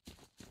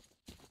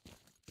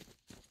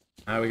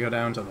 Now we go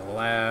down to the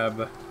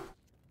lab.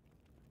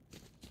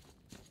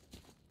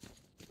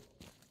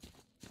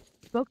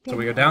 So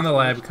we go down the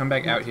lab, come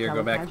back out here,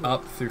 go back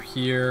up through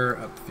here,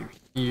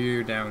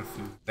 down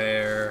through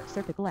there,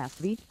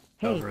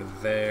 over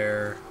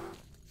there,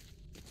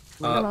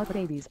 up,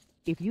 babies.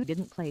 If you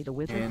didn't play The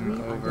Witcher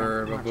 3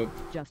 over,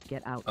 just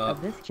get out up,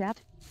 of this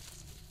chat.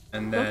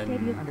 And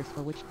then,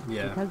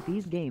 yeah. Because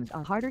these games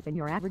are harder than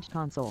your average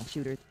console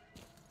shooter.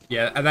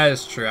 Yeah, that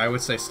is true. I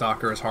would say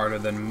S.T.A.L.K.E.R is harder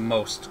than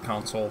most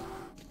console.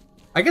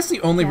 I guess the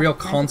only real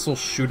console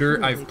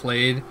shooter I've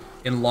played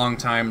in long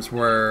times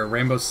were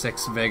Rainbow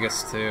Six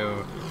Vegas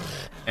 2,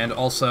 and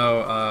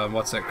also,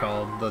 what's it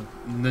called?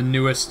 The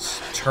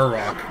newest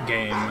Turok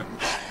game,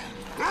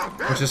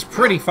 which is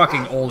pretty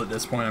fucking old at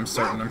this point, I'm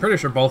certain. I'm pretty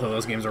sure both of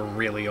those games are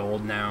really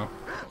old now.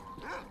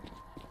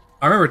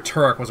 I remember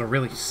Turok was a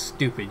really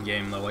stupid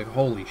game, though, like,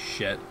 holy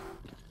shit.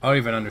 I don't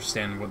even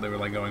understand what they were,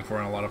 like, going for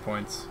in a lot of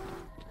points.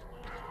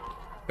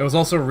 It was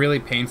also really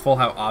painful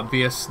how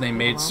obvious they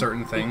made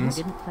certain things.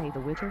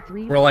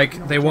 Where,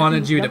 like, they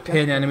wanted you to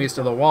pin enemies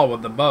to the wall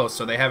with the bow,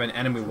 so they have an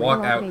enemy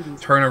walk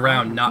out, turn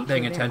around, not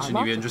paying attention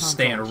to you, and just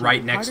stand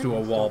right next to a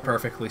wall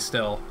perfectly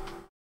still.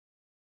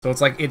 So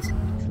it's like, it's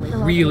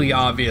really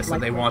obvious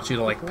that they want you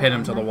to, like, pin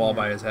him to the wall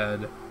by his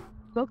head.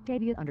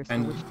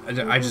 And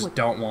I just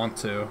don't want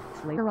to.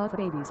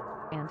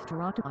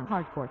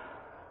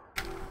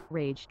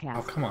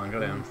 Oh, come on,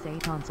 go down.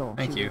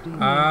 Thank you.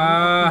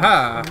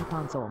 Aha!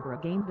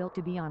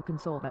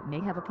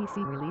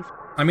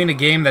 I mean a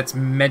game that's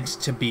meant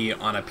to be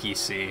on a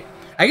PC.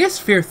 I guess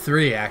Fear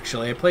 3,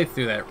 actually. I played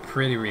through that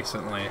pretty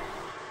recently.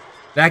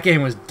 That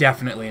game was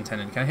definitely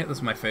intended. Can I hit this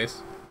in my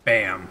face?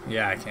 Bam.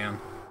 Yeah, I can.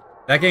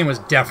 That game was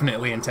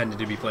definitely intended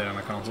to be played on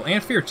a console.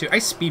 And Fear 2. I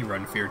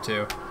speedrun Fear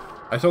 2.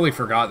 I totally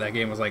forgot that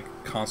game was, like,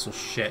 console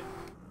shit.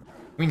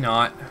 Can we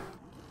not?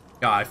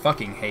 God, I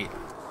fucking hate.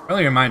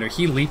 Friendly reminder,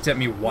 he leaped at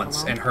me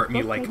once and hurt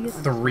me, like,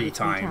 3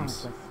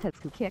 times.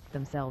 Who kicked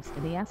themselves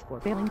in the ass for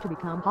failing to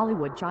become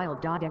Hollywood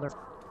child daughters.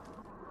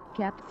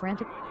 Kept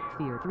frantic.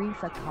 Fear 3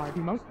 such hard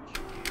emote.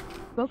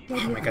 Oh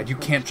my god, you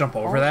can't jump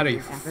over that? Are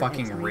you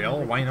fucking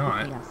real? Why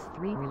not?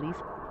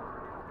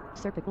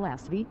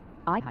 S.T.A.L.K.E.R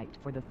I hyped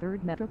for the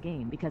 3rd Metro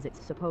game because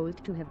it's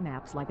supposed to have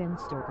maps like in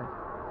S.T.A.L.K.E.R.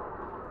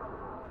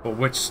 But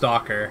which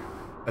stalker?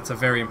 That's a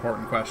very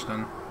important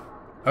question.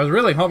 I was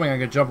really hoping I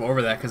could jump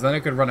over that, because then I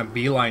could run a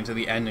beeline to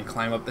the end and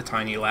climb up the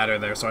tiny ladder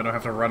there, so I don't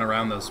have to run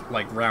around those,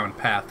 like, round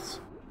paths.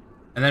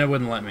 And then it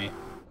wouldn't let me.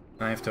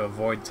 And I have to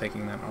avoid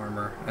taking that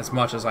armor, as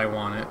much as I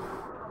want it.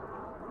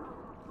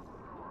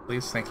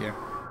 Please, thank you.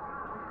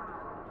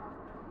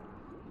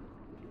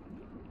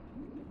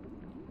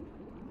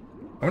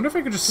 I wonder if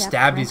I could just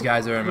stab these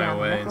guys that are in my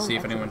way and see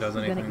if anyone does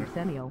anything.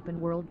 Semi-open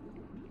world.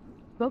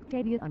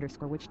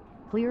 _which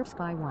clear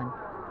sky 1.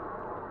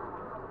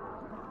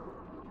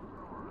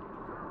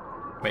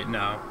 Wait,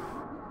 no.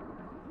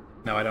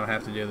 No, I don't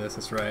have to do this,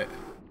 that's right.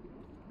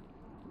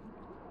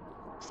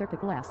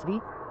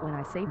 S.T.A.L.K.E.R when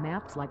I say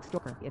maps like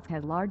S.T.A.L.K.E.R, it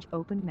has large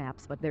open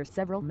maps, but there's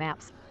several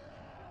maps.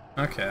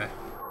 Okay.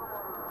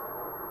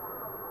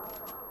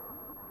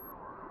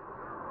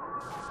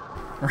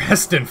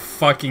 Rest in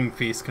fucking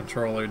peace,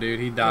 controller, dude.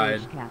 He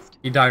died.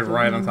 He died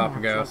right on top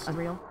of Ghost.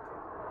 There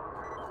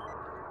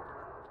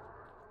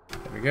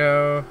we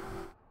go.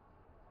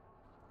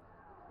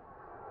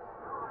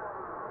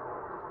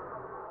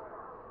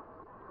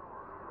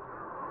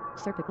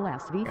 Circuit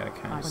glass V. Gotta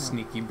kind I of know.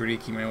 sneaky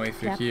breaky my way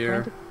through Tap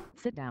here. frantic.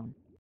 Sit down.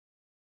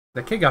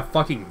 The kid got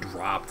fucking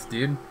dropped,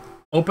 dude.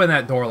 Open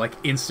that door like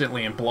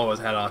instantly and blow his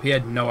head off. He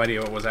had no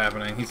idea what was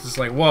happening. He's just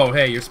like, whoa,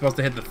 hey, you're supposed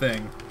to hit the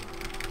thing.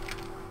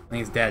 And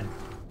he's dead.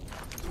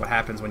 That's what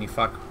happens when you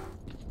fuck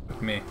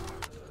with me.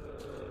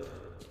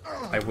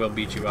 I will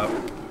beat you up.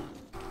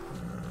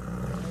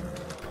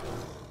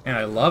 And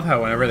I love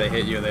how whenever they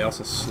hit you, they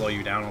also slow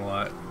you down a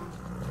lot.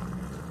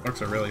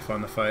 Orcs are really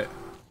fun to fight.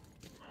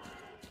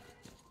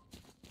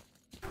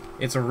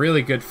 It's a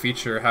really good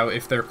feature how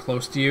if they're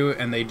close to you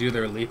and they do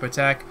their leap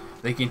attack,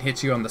 they can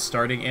hit you on the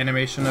starting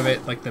animation of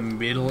it, like the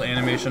middle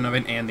animation of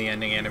it, and the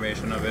ending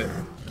animation of it.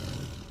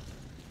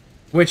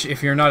 Which,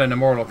 if you're not an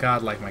immortal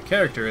god like my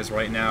character is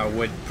right now,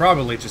 would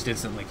probably just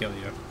instantly kill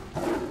you.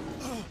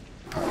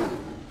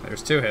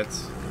 There's 2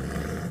 hits.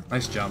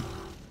 Nice jump.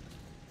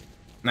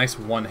 Nice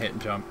one-hit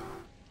jump.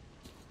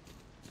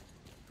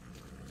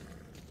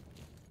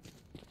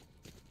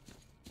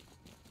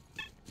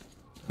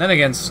 Then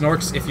again,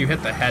 Snorks, if you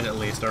hit the head at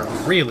least, are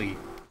really,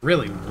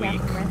 really weak.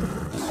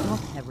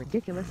 Snorks have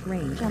ridiculous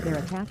range on their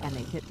attack and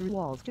they hit through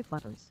walls to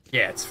buffers.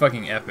 Yeah, it's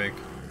fucking epic.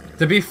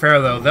 To be fair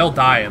though, they'll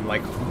die in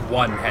like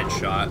 1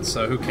 headshot,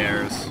 so who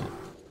cares?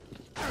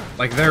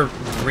 Like, they're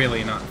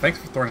really not— Thanks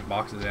for throwing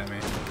boxes at me.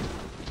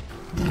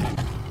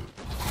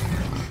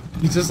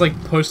 He just like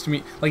pushed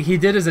me— like he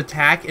did his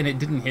attack and it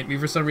didn't hit me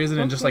for some reason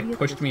and just like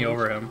pushed me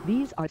over him.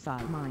 These are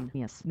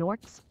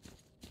Snorks.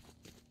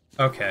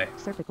 Okay.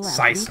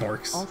 Size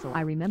Snorks. Also,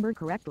 I remember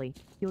correctly,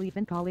 you'll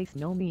even call a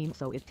snow meme,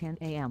 so it's 10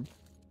 a.m.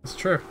 It's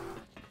true.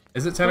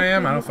 Is it 10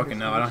 a.m.? I don't fucking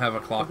know. I don't have a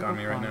clock on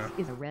me right now.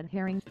 Is a red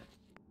herring.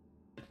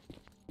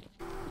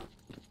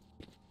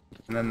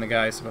 And then the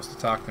guy is supposed to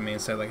talk to me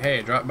and say like,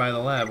 hey, drop by the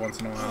lab once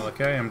in a while,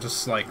 okay? I'm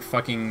just like,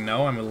 fucking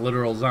no, I'm a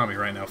literal zombie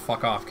right now.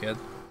 Fuck off, kid.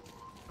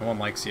 No one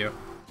likes you.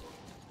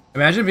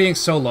 Imagine being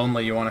so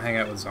lonely you want to hang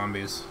out with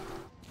zombies.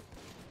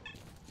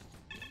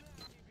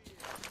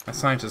 My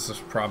scientist is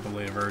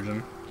probably a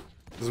virgin.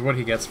 This is what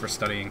he gets for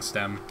studying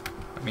STEM.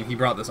 I mean, he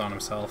brought this on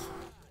himself.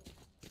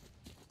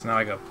 So now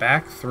I go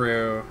back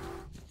through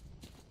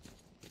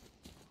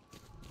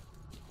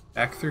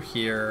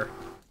here.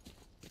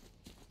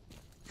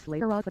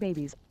 Slayer out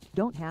babies.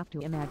 Don't have to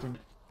imagine.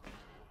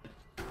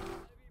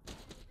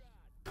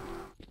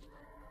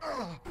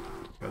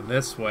 Go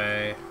this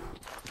way.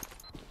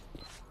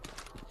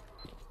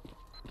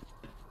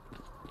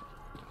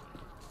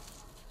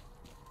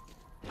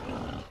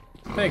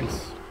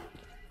 Pigs.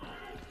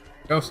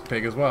 Ghost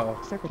pig as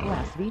well. Circuit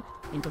glass V.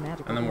 Into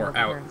magical And then we're world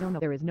out. Arizona.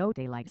 There is no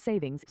daylight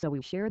savings, so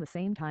we share the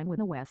same time with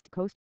the West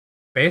Coast.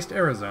 Based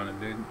Arizona,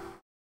 dude.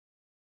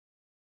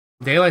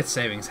 Daylight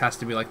savings has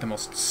to be like the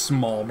most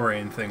small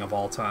brain thing of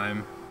all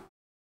time.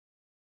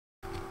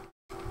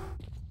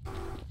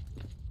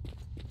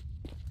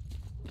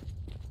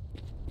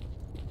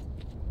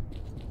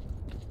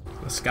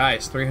 The sky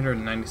is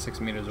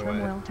 396 meters away.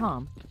 Turmoil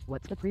Tom,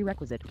 what's the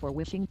prerequisite for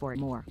wishing for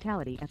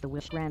immortality at the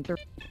Wish Granter?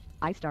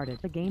 I started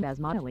the game as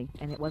Monolith,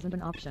 and it wasn't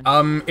an option.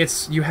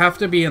 You have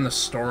to be in the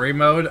story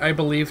mode, I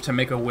believe, to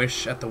make a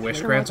wish at the Wish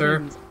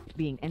Granter.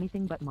 Being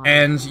anything but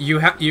And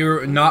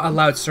you're not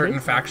allowed certain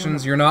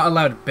factions. You're not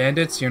allowed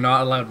bandits. You're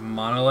not allowed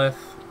Monolith.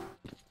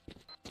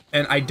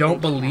 And I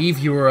don't believe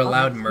you were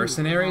allowed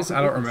mercenaries.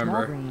 I don't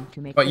remember.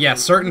 But yeah,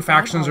 certain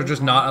factions are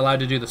just not allowed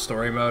to do the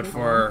story mode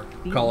for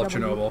Call of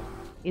Chernobyl.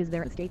 Is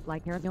there a state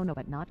like Arizona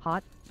but not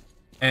hot?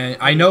 And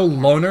I know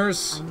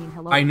Loners,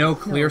 I know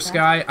Clear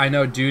Sky, I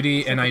know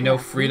Duty, and I know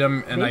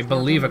Freedom, and I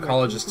believe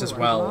Ecologist as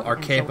well are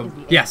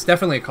capable— yes,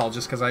 definitely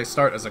Ecologist, because I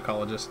start as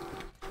Ecologist—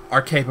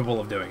 are capable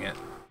of doing it.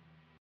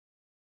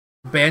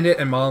 Bandit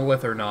and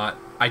Monolith are not.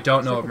 I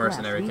don't know if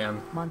Mercenary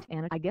can.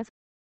 Montana, I guess.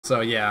 So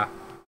yeah.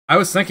 I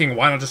was thinking,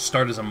 why not just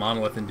start as a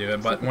Monolith and do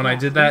it, but when I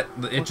did that,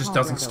 it just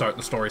doesn't start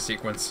the story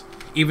sequence.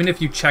 Even if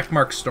you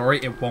checkmark story,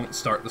 it won't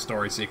start the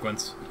story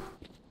sequence.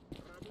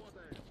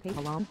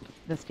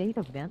 The state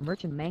of Bent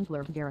Merchant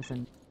Mangler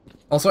Garrison.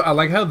 Also, I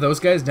like how those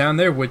guys down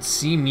there would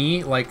see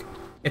me, like,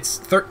 it's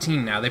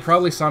 13 now. They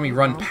probably saw me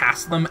run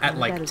past them at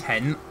like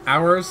 10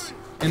 hours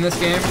in this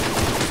game.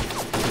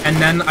 And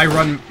then I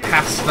run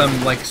past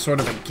them, like,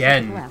 sort of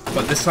again,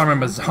 but this time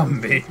I'm a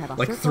zombie,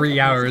 like 3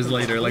 hours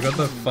later. Like, what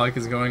the fuck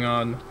is going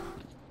on?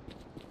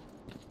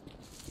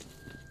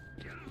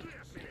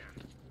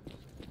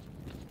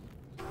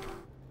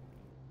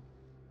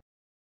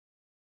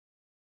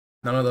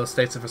 None of those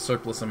states have a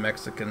surplus of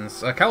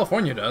Mexicans.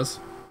 California does.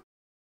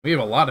 We have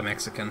a lot of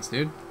Mexicans,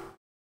 dude.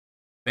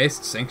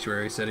 Based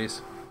sanctuary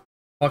cities.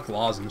 Fuck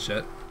laws and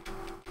shit.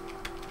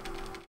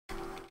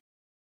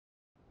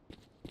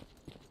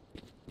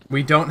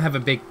 We don't have a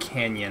big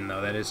canyon,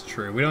 though, that is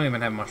true. We don't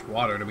even have much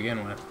water to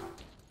begin with.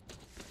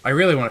 I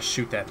really want to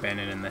shoot that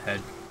bandit in the head.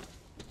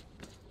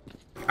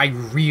 I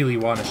really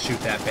want to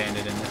shoot that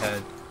bandit in the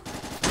head.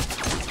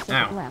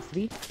 Ow.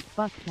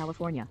 Fuck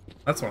California.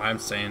 That's what I'm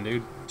saying,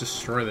 dude.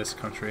 Destroy this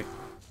country.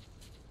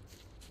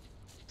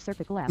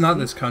 Not Not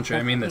this country,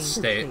 I mean this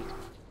state.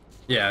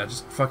 Yeah,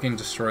 just fucking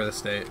destroy the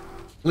state.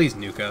 Please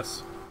nuke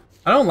us.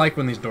 I don't like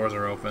when these doors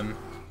are open.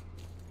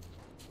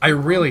 I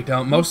really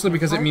don't, mostly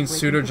because it means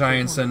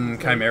pseudo-giants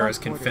and chimeras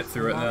can fit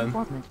through it then.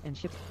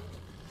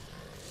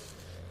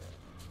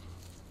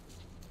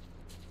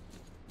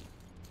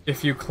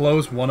 If you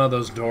close one of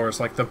those doors,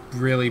 like, the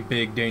really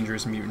big,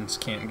 dangerous mutants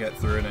can't get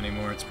through it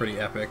anymore. It's pretty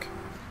epic.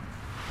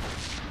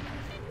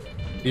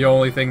 The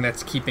only thing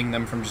that's keeping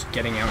them from just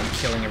getting out and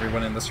killing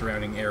everyone in the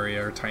surrounding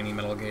area are tiny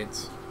metal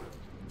gates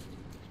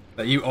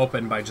that you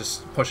open by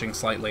just pushing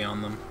slightly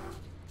on them.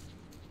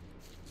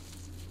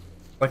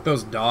 Like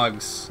those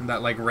dogs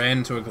that, like, ran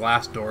into a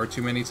glass door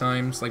too many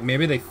times. Like,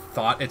 maybe they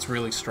thought it's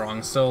really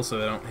strong still, so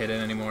they don't hit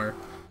it anymore.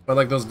 But,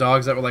 like, those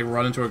dogs that will, like,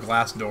 run into a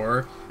glass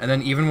door, and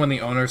then even when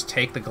the owners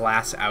take the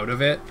glass out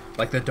of it,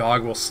 like, the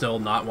dog will still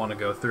not want to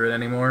go through it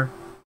anymore.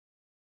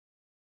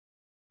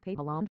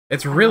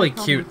 It's really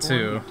cute,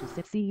 too.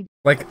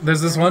 Like,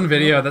 there's this one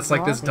video that's,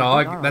 like, this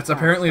dog, that's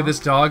apparently this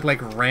dog,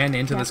 like, ran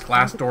into this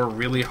glass door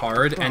really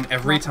hard, and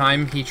every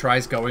time he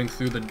tries going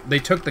through they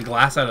took the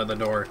glass out of the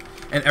door,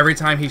 and every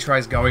time he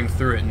tries going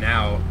through it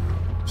now,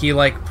 he,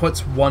 like,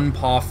 puts one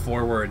paw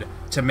forward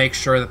to make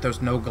sure that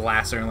there's no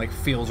glass and, like,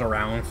 feels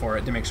around for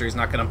it to make sure he's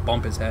not gonna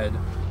bump his head.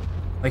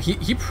 Like,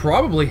 he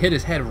probably hit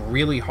his head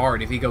really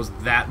hard if he goes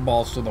that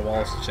balls to the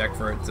walls to check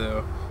for it,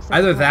 too.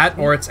 Either that,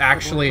 or it's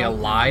and a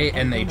lie,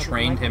 and they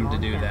trained him to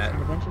do that.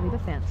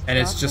 And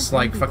it's just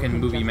like fucking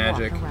movie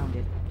magic.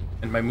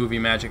 And by movie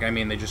magic, I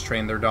mean they just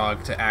trained their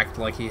dog to act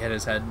like he hit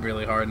his head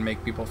really hard and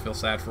make people feel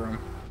sad for him.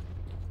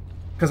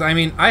 Because, I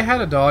mean, I had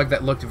a dog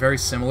that looked very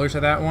similar to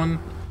that one,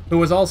 who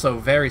was also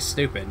very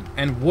stupid,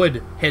 and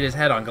would hit his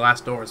head on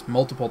glass doors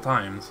multiple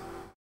times.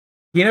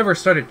 He never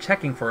started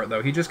checking for it,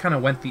 though. He just kind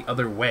of went the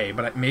other way,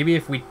 but maybe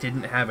if we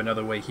didn't have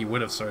another way, he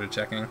would have started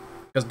checking.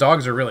 Because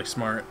dogs are really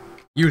smart.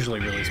 Usually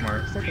really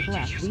smart.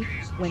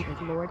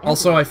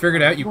 Also, I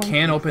figured out you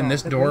can open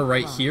this door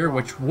right here,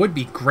 which would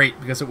be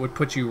great because it would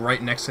put you right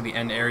next to the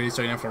end area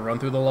so you don't have to run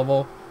through the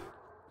level.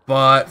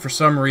 But for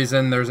some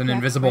reason, there's an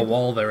invisible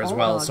wall there as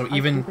well, so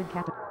even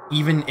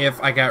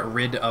if I got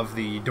rid of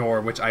the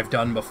door, which I've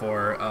done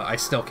before, I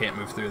still can't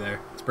move through there.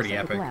 It's pretty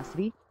epic.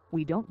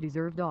 We don't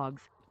deserve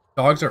dogs.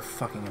 Dogs are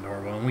fucking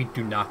adorable, and we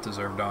do not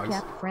deserve dogs.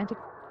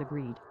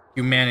 Agreed.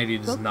 Humanity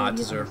does not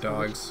deserve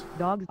dogs.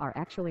 Dogs are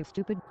actually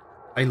stupid.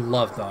 I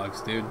love dogs,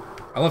 dude.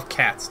 I love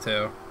cats,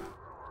 too.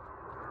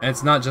 And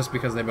it's not just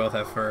because they both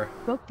have fur.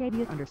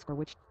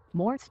 _which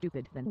more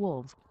stupid than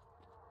wolves.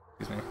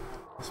 Excuse me.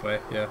 This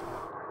way, yeah.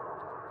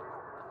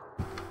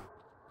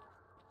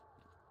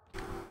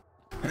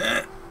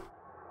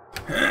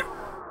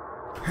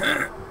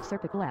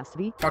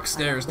 Fuck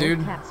stairs,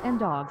 dude. Cats and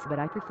dogs, but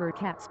I prefer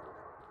cats.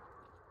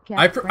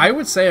 I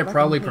would say I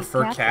probably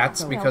prefer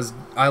cats because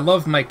I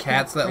love my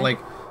cats that, like,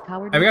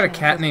 I've got a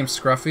cat named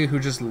Scruffy who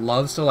just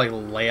loves to, like,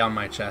 lay on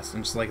my chest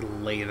and just, like,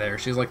 lay there.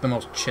 She's, like, the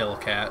most chill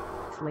cat.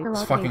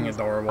 It's fucking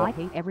adorable. I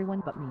hate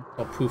everyone but me.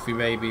 Oh, poofy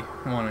baby.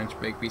 1 inch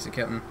big piece of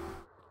kitten.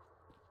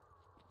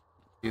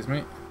 Excuse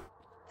me?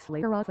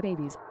 Slayer of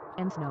babies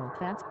and snow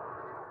fats.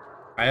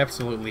 I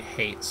absolutely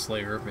hate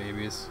Slayer of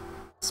babies.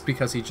 It's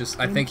because he just,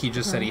 I think he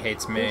just said he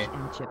hates me.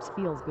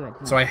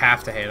 So I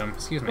have to hate him.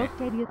 Excuse me.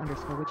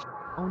 Which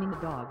owning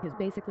a dog is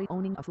basically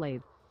owning a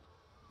slave.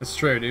 It's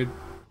true, dude.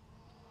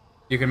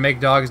 You can make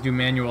dogs do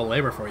manual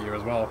labor for you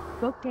as well.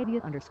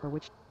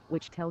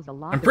 Which tells a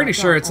lot. I'm pretty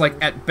sure it's like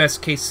at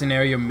best case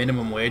scenario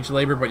minimum wage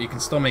labor, but you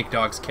can still make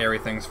dogs carry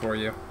things for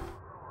you.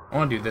 I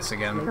want to do this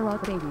again.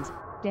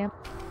 Yeah,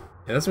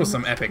 this was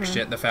some epic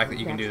shit, the fact that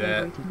you can do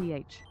that.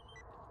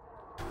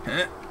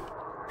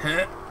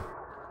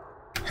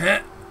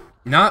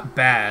 Not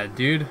bad,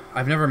 dude.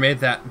 I've never made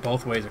that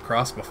both ways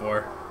across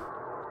before.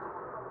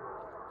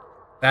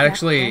 That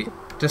actually,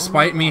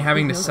 despite me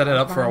having to set it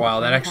up for a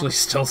while, that actually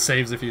still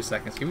saves a few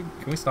seconds. Can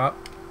we stop?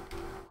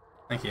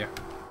 Thank you.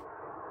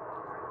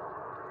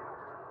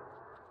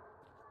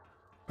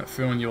 I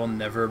feel when you will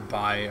never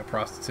buy a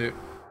prostitute.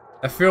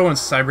 I feel when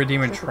Cyber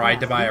Demon tried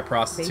to buy a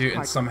prostitute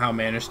and somehow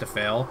managed to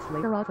fail.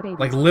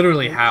 Like,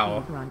 literally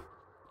how?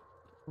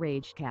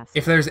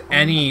 If there's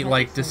any,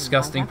 like,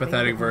 disgusting,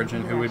 pathetic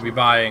virgin who would be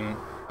buying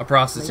a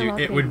prostitute,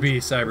 it would be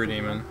Cyber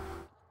Demon.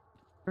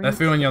 That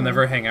feeling you'll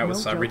never hang out with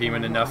Cyber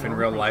Demon enough in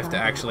real life to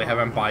actually have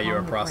him buy you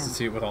a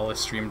prostitute with all his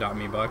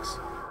Stream.me bucks.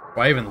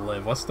 Why even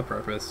live? What's the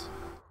purpose?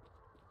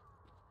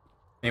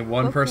 Name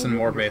one person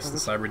more base than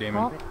Cyber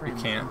Demon. You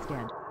can't.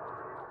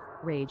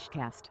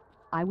 Ragecast.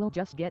 I will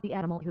just get the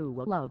animal who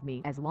will love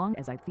me as long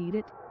as I feed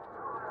it.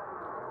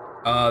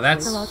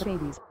 That's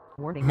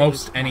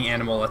most any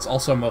animal. That's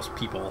also most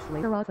people.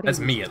 That's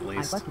me, at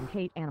least. I fucking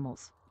hate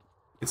animals.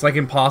 It's like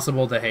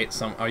impossible to hate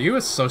some. Are you a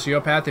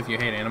sociopath if you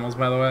hate animals,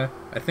 by the way?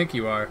 I think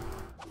you are.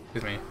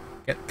 Excuse me.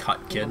 Get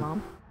cut, kid.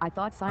 I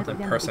thought Nothing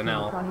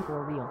personnel.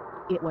 For real.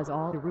 It was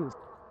all a ruse.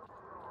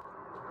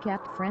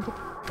 Kept frantic,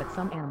 but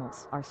some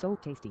animals are so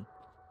tasty.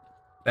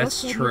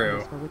 That's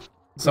true.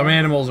 Some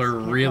animals are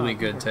really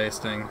good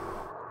tasting.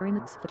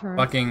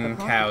 Fucking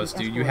cows,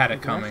 dude, you had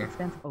it coming.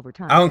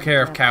 I don't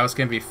care if cows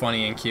can be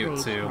funny and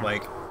cute, too.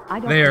 Like,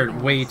 they are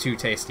way too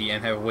tasty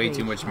and have way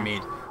too much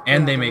meat.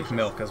 And they make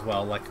milk as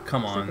well, like,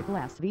 come on.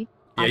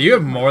 Yeah, you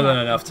have more than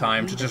enough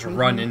time to just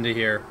run into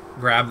here,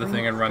 grab the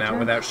thing, and run out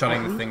without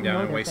shutting the thing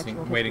down and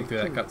waiting through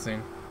that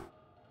cutscene.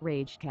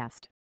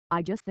 Ragecast.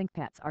 I just think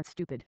pets are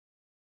stupid.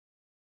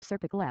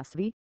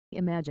 S.T.A.L.K.E.R.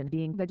 Imagine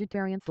being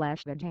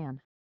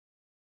vegetarian/vegan.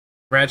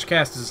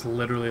 Ragecast is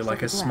literally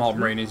like as small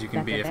brain as you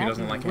can be if he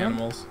doesn't like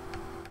animals.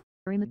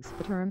 Remix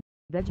the term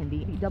vegan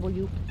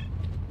BBW.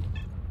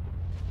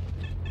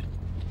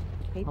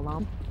 Hey,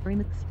 along.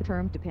 Remix the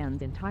term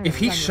depends entirely. If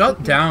he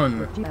shut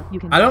down,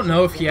 I don't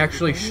know if he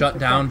actually shut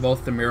down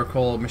both the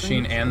Miracle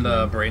Machine and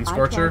the Brain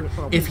Scorcher.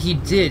 If he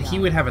did, he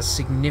would have a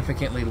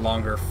significantly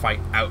longer fight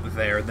out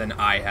there than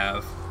I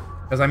have.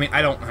 Because, I mean,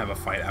 I don't have a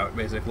fight out,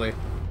 basically.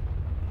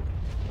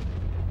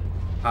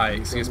 Hi,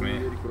 excuse me.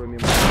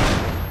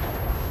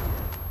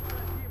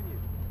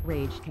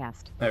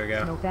 Ragecast. There we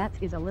go. No fats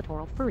is a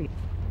literal furry.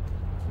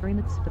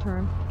 Remix the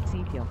term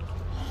C-kill.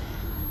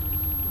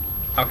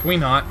 How can we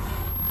not?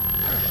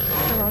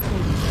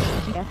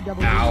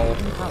 Ow.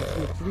 House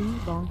with 3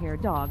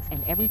 long-haired dogs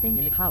and everything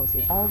in the house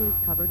is always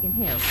covered in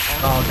hair.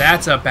 Oh,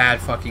 that's a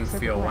bad fucking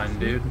feel one,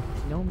 dude.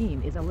 No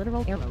meme is a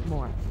literal arrow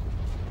more.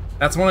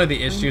 That's one of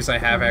the issues I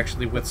have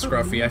actually with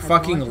Scruffy. I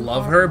fucking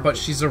love her, but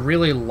she's a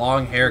really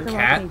long-haired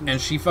cat,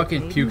 and she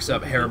fucking pukes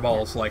up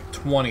hairballs like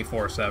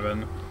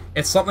 24/7.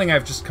 It's something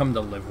I've just come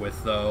to live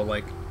with, though.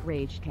 Like,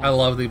 I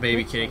love the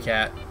baby kitty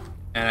cat,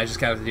 and I just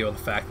gotta have to deal with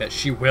the fact that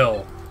she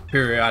will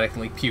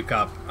periodically puke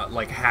up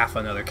like half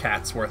another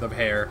cat's worth of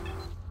hair,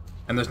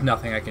 and there's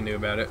nothing I can do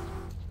about it.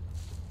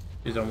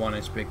 She's a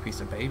 1-inch big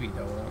piece of baby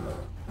dough.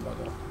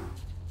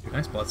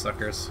 Nice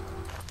bloodsuckers.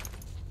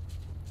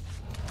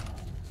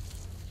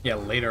 Yeah,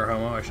 later,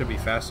 homo. I should be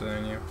faster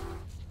than you.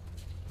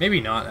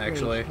 Maybe not,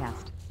 actually.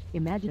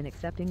 Imagine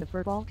accepting the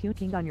furball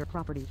puking on your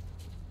property.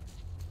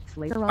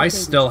 I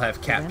still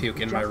have cat puke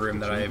in my room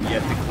that I have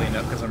yet to clean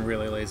up because I'm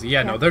really lazy.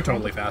 Yeah, no, they're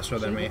totally faster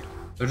than me.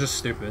 They're just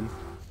stupid.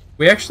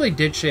 We actually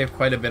did shave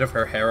quite a bit of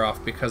her hair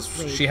off because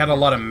she had a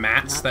lot of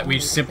mats that we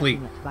simply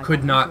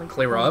could not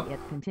clear up.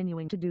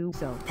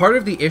 Part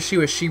of the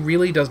issue is she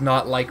really does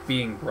not like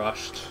being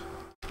brushed,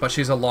 but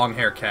she's a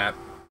long-hair cat,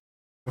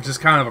 which is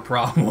kind of a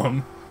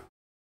problem.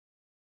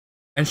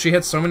 And she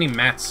had so many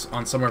mats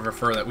on some of her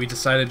fur that we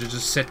decided to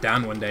just sit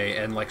down one day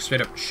and, like,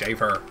 straight up shave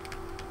her.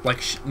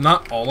 Like,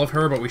 not all of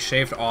her, but we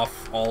shaved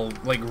off all,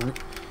 like,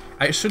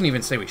 I shouldn't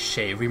even say we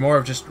shaved. We more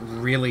of just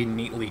really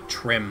neatly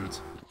trimmed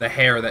the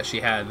hair that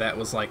she had that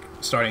was, like,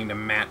 starting to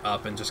mat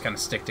up and just kind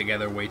of stick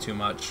together way too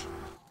much.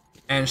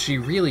 And she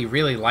really,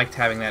 really liked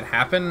having that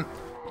happen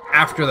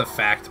after the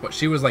fact, but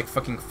she was, like,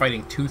 fucking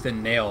fighting tooth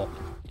and nail.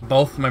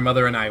 Both my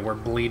mother and I were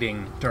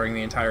bleeding during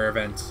the entire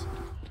event.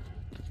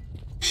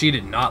 She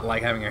did not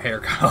like having her hair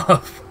cut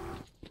off.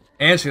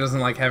 And she doesn't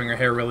like having her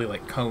hair really,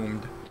 like,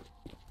 combed.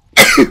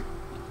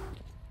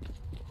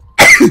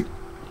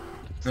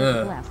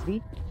 Oh,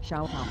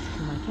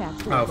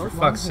 for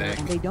fuck's sake.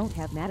 They don't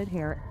have matted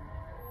hair.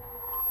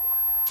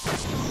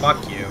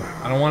 Fuck you.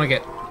 I don't want to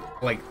get,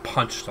 like,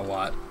 punched a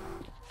lot.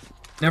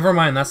 Never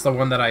mind, that's the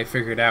one that I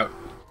figured out.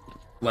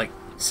 Like,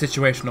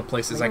 situational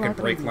places I could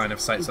break line of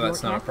sight, so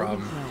that's not a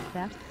problem.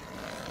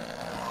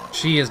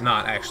 She is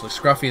not, actually.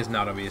 Scruffy is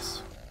not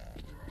obese.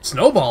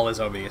 Snowball is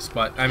obese,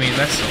 but, I mean,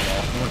 that's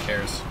Snowball. No one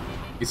cares.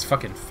 He's a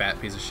fucking fat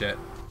piece of shit.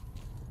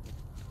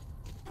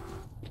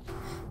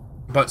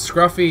 But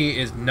Scruffy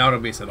is not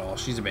obese at all.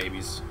 She's a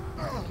baby's.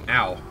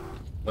 Ow.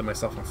 Lit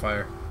myself on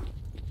fire.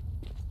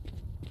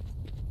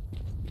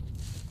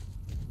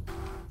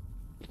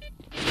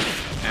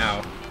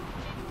 Ow.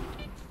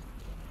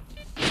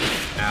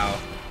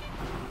 Ow.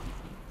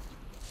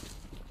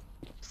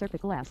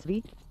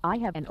 S.T.A.L.K.E.R. I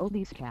have an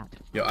obese cat.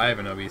 Yo, I have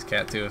an obese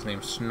cat too. His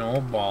name's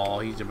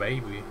Snowball. He's a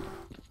baby.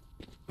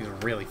 He's a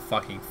really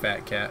fucking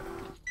fat cat.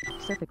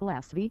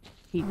 S.T.A.L.K.E.R.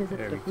 He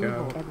visits the food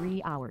bowl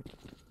every hour.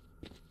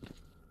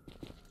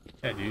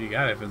 Yeah, dude, you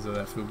gotta visit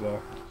that food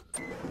bowl.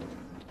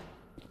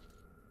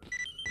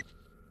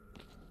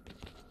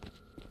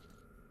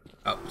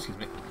 Oh, excuse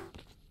me.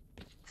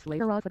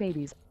 Slayer of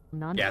babies.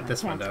 None of my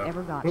cats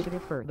ever got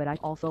shitty fur, but I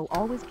also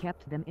always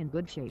kept them in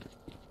good shape.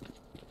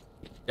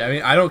 Yeah, I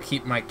mean, I don't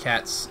keep my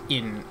cats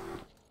in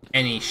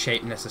any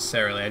shape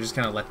necessarily. I just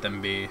kind of let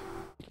them be.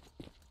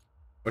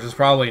 Which is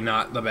probably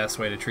not the best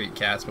way to treat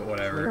cats, but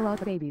whatever. Slayer of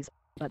babies.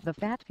 But the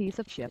fat piece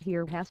of shit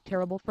here has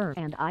terrible fur,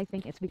 and I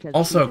think it's because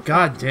also,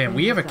 goddamn,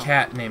 we have a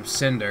cat named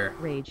Cinder,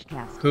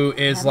 who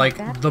is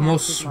like the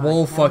most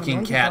swole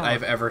fucking cat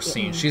I've ever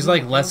seen. She's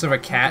like less of a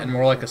cat and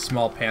more like a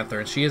small panther,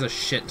 and she has a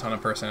shit ton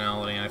of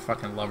personality, and I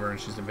fucking love her, and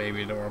she's a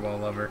baby, adorable, I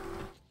love her.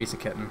 Piece of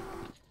kitten.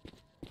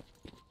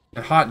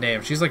 And hot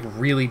damn, she's like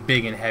really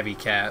big and heavy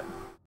cat.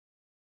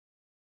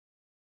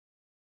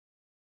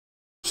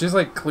 She's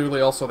like clearly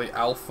also the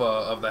alpha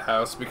of the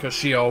house because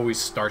she always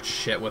starts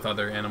shit with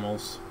other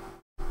animals.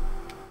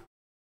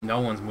 No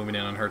one's moving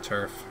in on her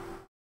turf.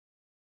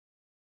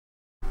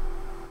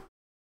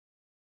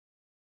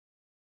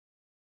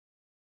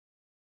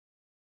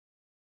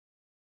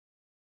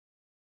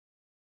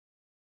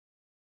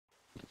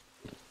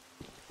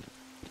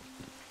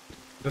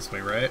 This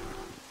way, right?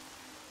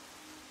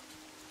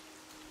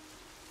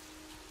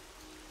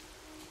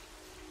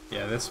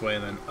 Yeah, this way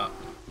and then up.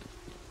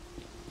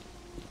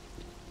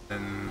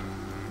 And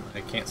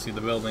I can't see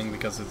the building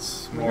because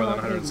it's more than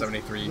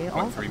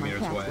 173.3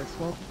 meters away.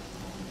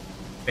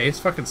 Base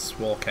fucking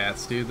swole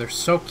cats, dude. They're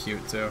so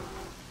cute, too.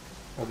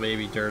 Little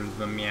baby dirt of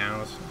the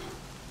meows.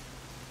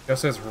 He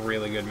also has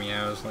really good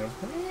meows,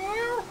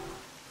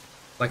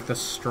 like the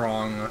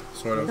strong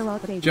sort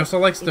of. She also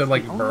likes to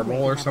like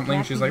burble or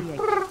something. She's like.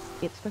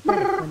 It's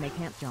pathetic when they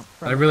can't jump.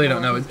 I really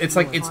don't know. It's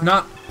like it's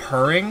not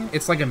purring.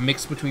 It's like a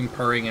mix between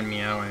purring and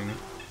meowing.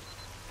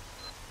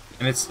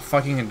 And it's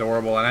fucking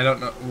adorable. And I don't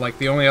know. Like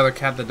the only other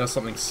cat that does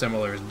something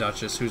similar is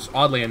Duchess, who's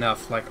oddly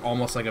enough like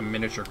almost like a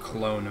miniature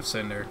clone of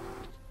Cinder.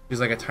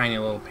 She's like a tiny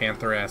little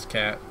panther-ass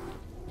cat.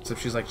 Except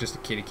she's like just a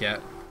kitty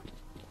cat.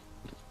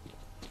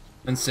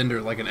 And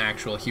Cinder like an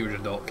actual huge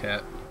adult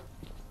cat.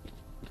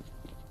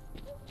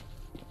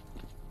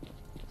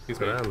 Excuse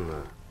me.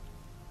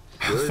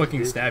 I'll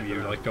fucking stab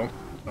you. Like, don't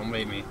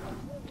bait me.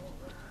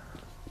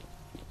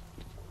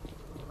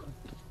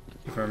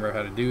 If I remember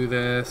how to do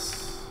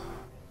this.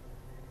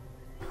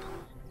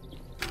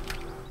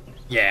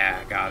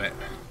 Yeah, got it.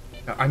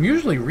 I'm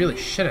usually really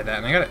shit at that,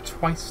 and I got it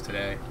twice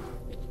today.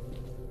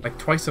 Like,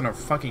 twice in a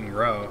fucking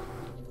row.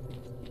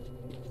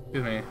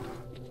 Excuse me.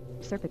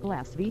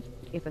 S.T.A.L.K.E.R,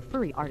 if a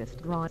furry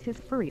artist draws his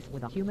furries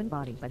with a human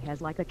body but has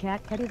like a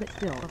cat head, is it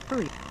still a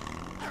furry?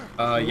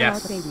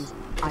 Yes. Babies.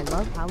 I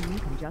love how you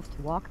can just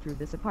walk through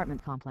this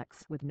apartment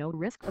complex with no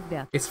risk of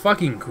death. It's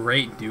fucking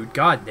great, dude.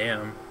 God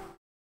damn.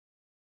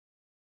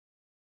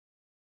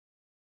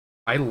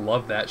 I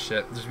love that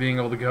shit. Just being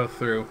able to go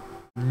through.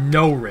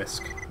 No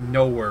risk.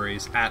 No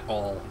worries at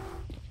all.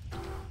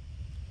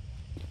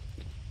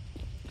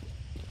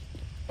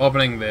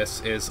 Opening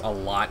this is a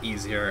lot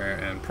easier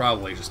and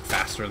probably just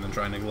faster than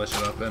trying to glitch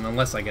it open,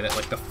 unless I get it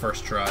like the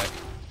first try.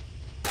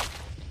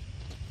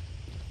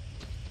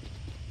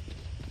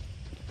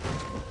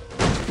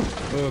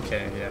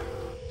 Okay, yeah.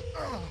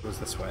 It was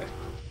this way.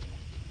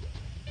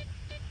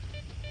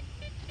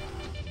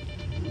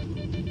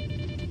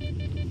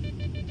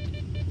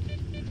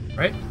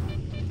 Right?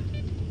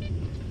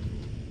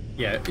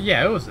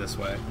 Yeah, it was this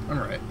way. I'm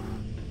right.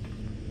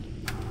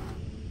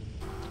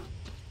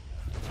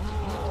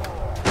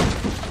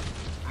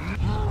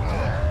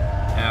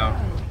 Ow.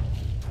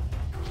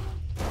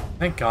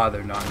 Thank God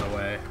they're not in the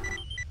way.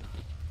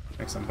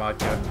 Make some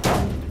vodka.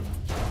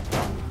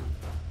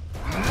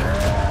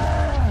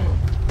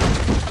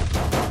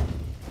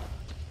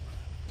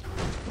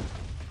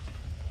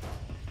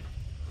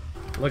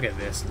 Look at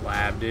this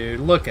lab, dude.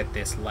 Look at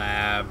this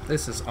lab.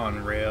 This is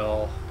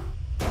unreal.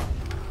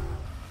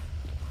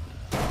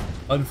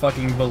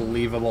 Unfucking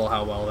believable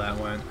how well that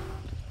went.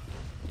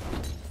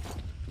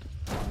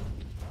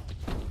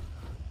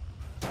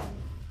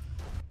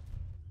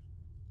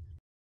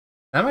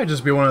 That might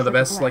just be one of the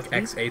best like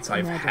X8s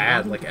I've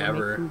had like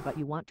ever. And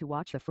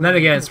then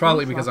again, it's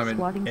probably because I'm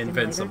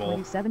invincible.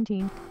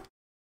 2017.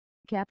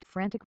 Kept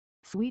frantic.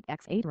 Sweet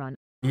X8 run.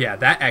 Yeah,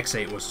 that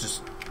X8 was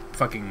just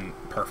fucking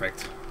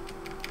perfect.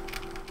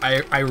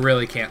 I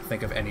really can't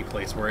think of any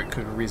place where it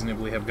could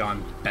reasonably have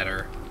gone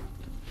better.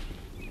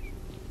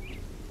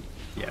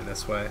 Yeah,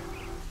 this way.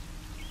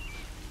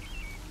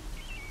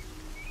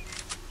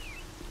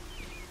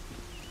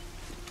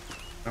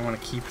 I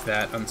want to keep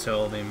that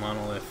until the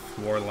Monolith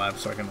War Lab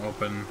so I can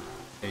open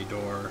a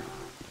door.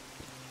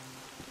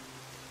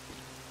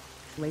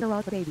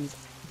 S.T.A.L.K.E.R babies.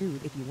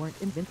 Dude, if you weren't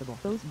invincible,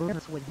 those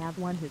burners would have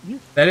one hit you.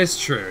 That is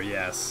true,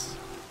 yes.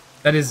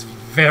 That is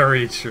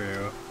very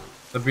true.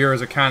 The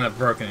Bureaus are kind of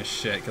broken as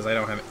shit because I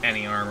don't have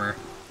any armor.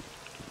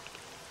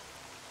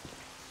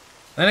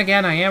 Then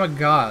again, I am a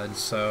god,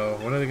 so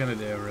what are they gonna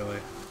do, really?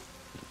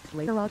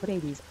 S.T.A.L.K.E.R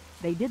babies.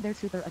 They did their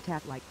super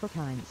attack like 4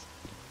 times.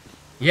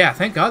 Yeah,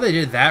 thank God they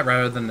did that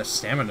rather than the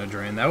stamina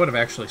drain. That would have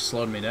actually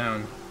slowed me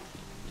down.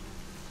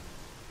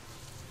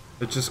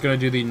 They're just gonna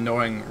do the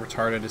annoying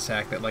retarded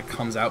attack that like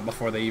comes out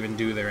before they even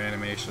do their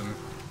animation.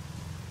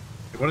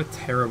 Like, what a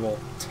terrible,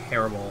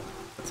 terrible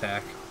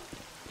attack.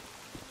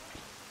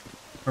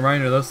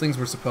 Reminder, those things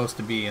were supposed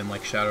to be in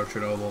like Shadow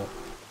Chernobyl.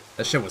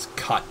 That shit was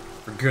cut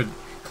for good,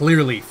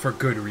 clearly for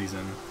good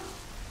reason.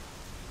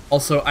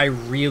 Also, I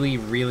really,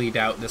 really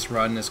doubt this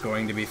run is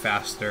going to be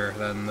faster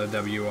than the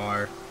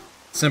WR.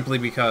 Simply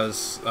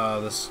because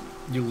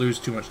you lose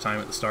too much time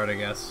at the start, I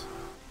guess.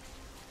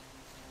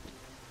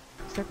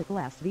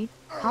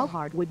 S.T.A.L.K.E.R, how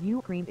hard would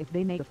you cream if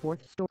they made a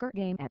 4th Stalker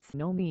game at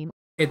Snow Meme?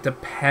 It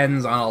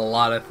depends on a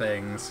lot of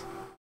things.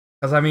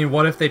 Because, I mean,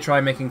 what if they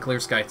try making Clear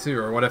Sky 2,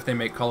 or what if they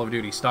make Call of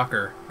Duty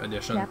Stalker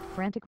Edition? Cap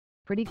frantic,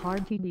 pretty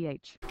hard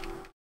TBH.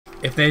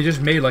 If they just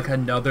made, like,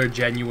 another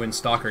genuine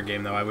Stalker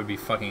game, though, I would be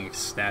fucking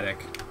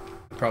ecstatic.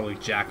 I'd probably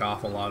jack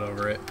off a lot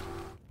over it.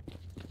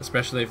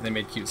 Especially if they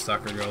made cute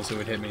Stalker girls who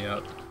would hit me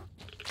up.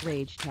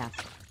 Rage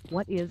task.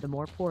 What is the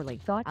more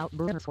poorly thought out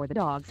burner for the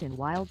dogs in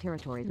wild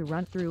territory who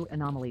run through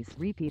anomalies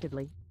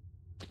repeatedly?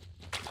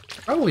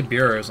 Probably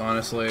Bureaus,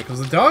 honestly, because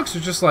the dogs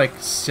are just, like,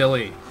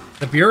 silly.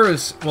 The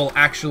Bureaus will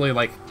actually,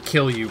 like,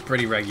 kill you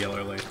pretty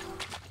regularly.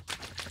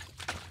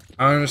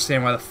 I don't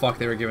understand why the fuck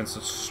they were given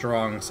such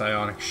strong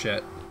psionic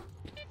shit.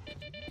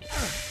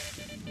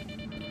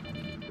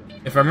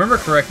 If I remember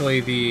correctly,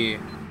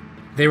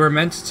 they were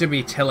meant to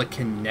be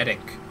telekinetic,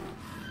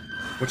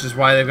 which is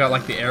why they've got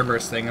like the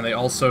airburst thing, and they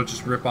also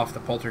just rip off the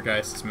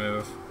poltergeist's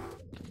move.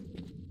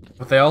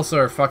 But they also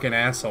are fucking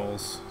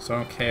assholes, so I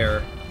don't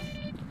care.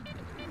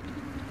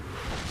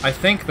 I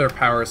think their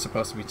power is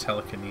supposed to be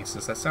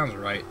telekinesis. That sounds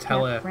right.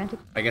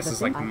 I guess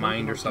it's like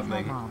mind or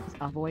something.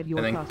 And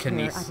then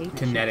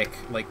kinetic,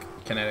 like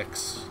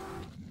kinetics.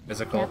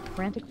 Physical.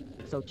 Frantic,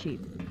 so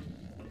cheap.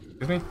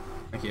 Excuse me?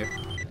 Thank you.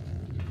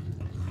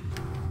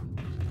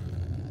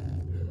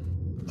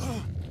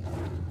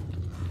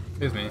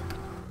 Excuse me.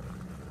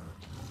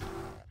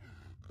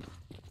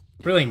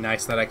 Really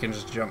nice that I can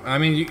just jump. I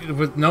mean,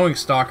 with knowing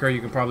S.T.A.L.K.E.R,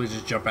 you can probably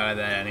just jump out of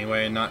that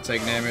anyway and not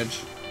take damage.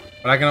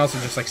 But I can also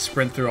just like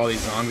sprint through all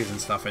these zombies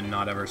and stuff and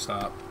not ever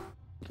stop.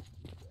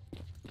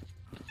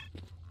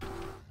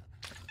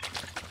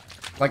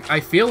 Like, I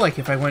feel like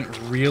if I went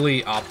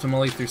really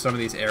optimally through some of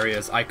these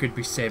areas, I could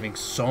be saving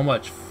so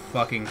much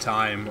fucking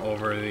time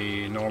over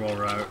the normal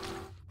route.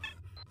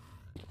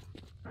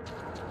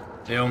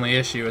 The only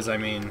issue is, I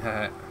mean,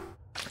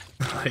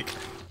 like,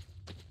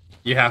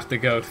 you have to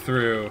go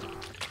through...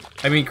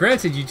 I mean,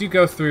 granted, you do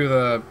go through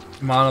the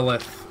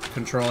monolith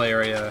control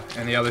area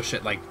and the other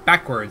shit, like,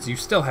 backwards. You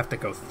still have to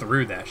go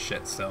through that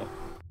shit still.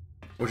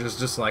 Which is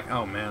just like,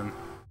 oh man.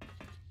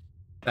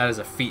 That is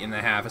a feat and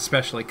a half,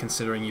 especially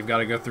considering you've got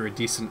to go through a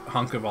decent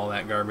hunk of all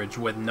that garbage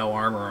with no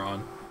armor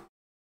on.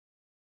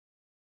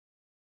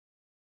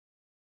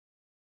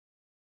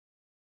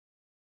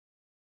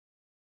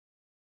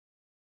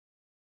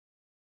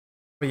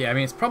 But yeah, I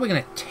mean, it's probably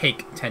gonna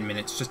take 10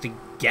 minutes just to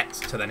get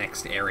to the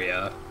next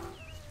area.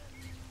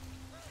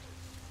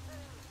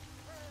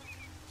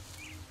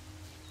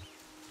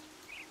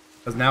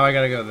 Because now I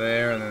gotta go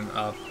there and then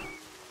up.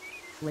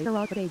 Later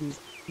on, babies,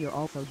 you're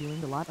also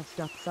doing a lot of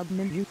stuff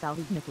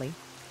subminutely.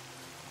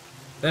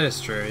 That is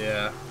true,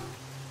 yeah.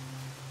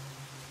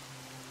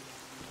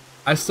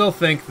 I still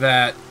think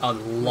that a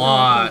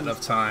lot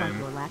of time...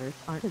 Your ladders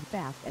aren't as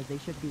fast as they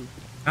should be.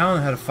 I don't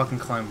know how to fucking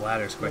climb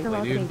ladders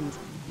quickly, dude. Babies,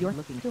 you're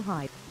looking to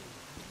hide.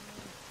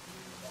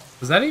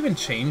 Does that even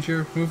change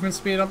your movement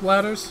speed up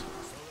ladders?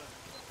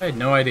 I had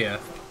no idea.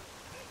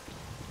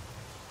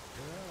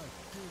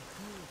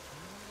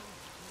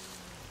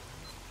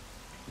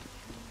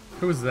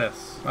 Who is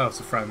this? Oh, it's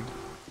a friend.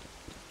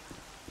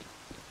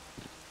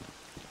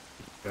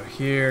 Go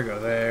here, go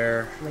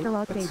there.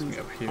 Let's babies,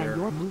 go up here.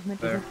 And your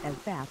movement there. isn't as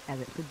fast as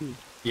it could be.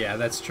 Yeah,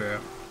 that's true.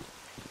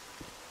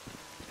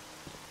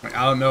 Like,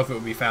 I don't know if it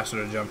would be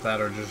faster to jump that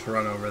or just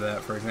run over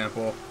that, for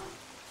example.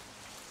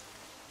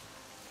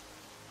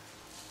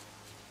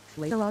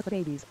 Later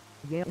babies,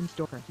 yeah, in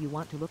S.T.A.L.K.E.R, you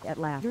want to look at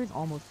ladders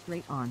almost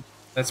straight on.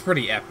 That's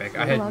pretty epic.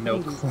 I had no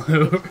babies,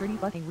 clue. It's pretty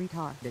fucking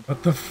retarded.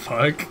 What the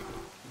fuck?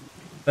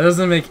 That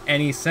doesn't make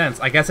any sense.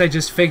 I guess I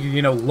just figured,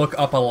 you know, look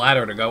up a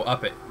ladder to go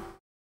up it.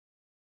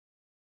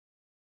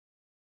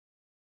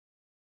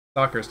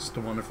 S.T.A.L.K.E.R is just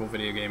a wonderful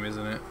video game,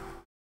 isn't it?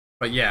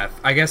 But yeah,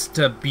 I guess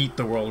to beat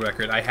the world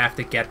record, I have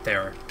to get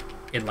there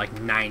in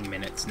like 9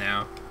 minutes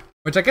now.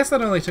 Which I guess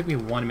that only took me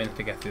 1 minute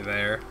to get through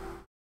there.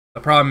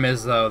 The problem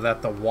is, though,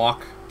 that the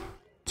walk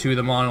to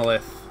the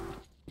Monolith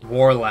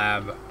War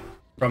Lab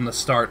from the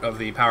start of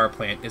the power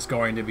plant is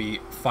going to be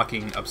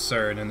fucking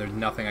absurd, and there's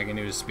nothing I can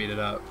do to speed it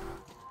up.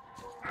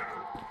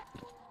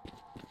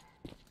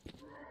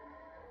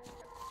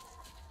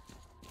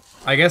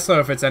 I guess, though,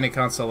 if it's any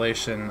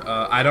consolation,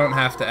 I don't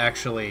have to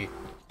actually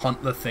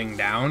hunt the thing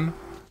down,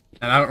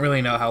 and I don't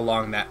really know how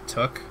long that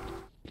took.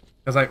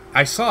 Because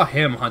I saw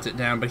him hunt it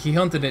down, but he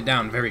hunted it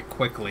down very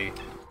quickly.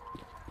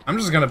 I'm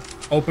just gonna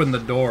open the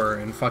door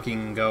and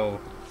fucking go.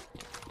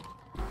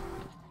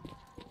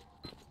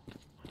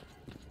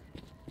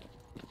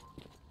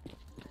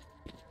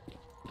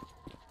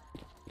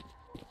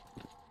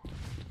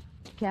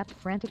 Kept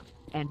frantic,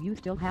 and you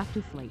still have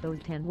to slay those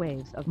 10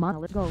 waves of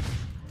monolith ghosts.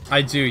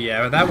 I do,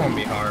 yeah, but that won't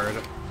be hard.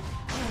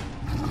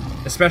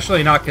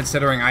 Especially not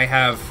considering I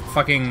have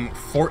fucking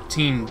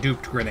 14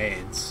 duped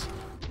grenades.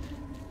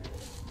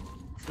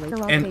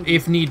 And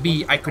if need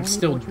be, I could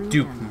still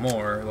dupe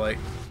more, like...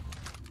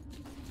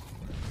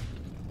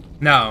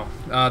 No,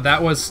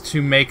 that was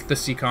to make the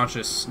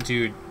C-conscious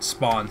dude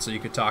spawn so you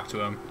could talk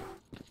to him.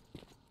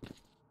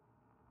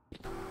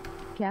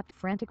 Kept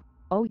frantic.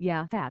 Oh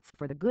yeah, that's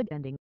for the good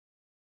ending.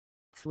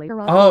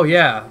 Oh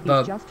yeah,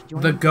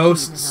 the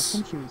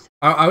ghosts.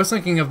 I was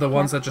thinking of the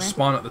ones that just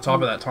spawn at the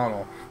top of that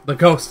tunnel. The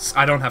ghosts,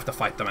 I don't have to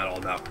fight them at all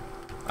now.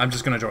 I'm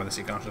just gonna join the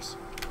C-conscious.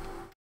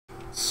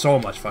 So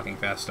much fucking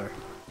faster.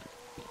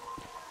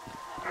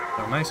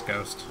 Oh, nice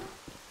ghost.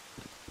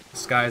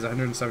 This guy is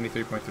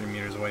 173.3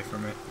 meters away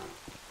from me.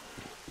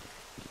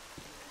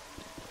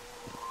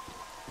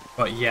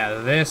 But yeah,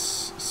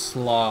 this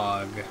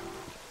slog.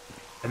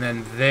 And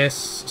then this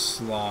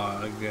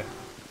slog.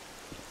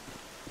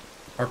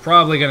 Are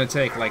probably gonna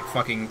take like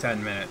fucking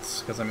 10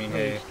 minutes. Because I mean,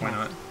 hey, why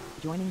not?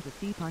 Joining the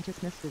sea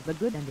consciousness is the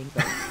good ending,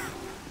 though.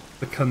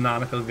 The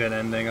canonical good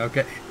ending,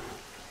 okay.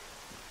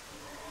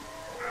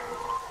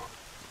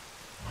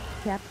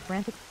 Kept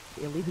frantic,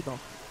 illegal.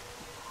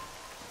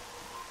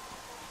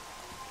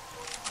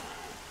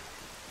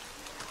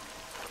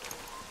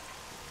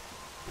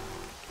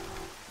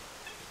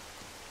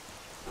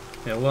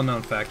 Yeah, little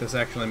known fact, this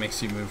actually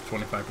makes you move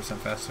 25%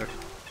 faster.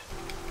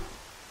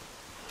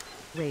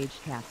 Rage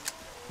cast.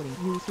 Putting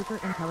you super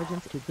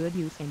intelligence to good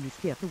use and you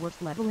skip the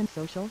worst level in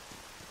social.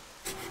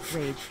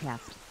 Rage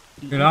cast.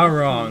 You're not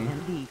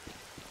wrong.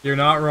 You're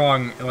not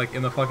wrong, like,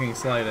 in the fucking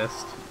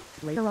slightest.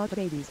 Later on,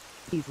 babies.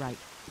 He's right.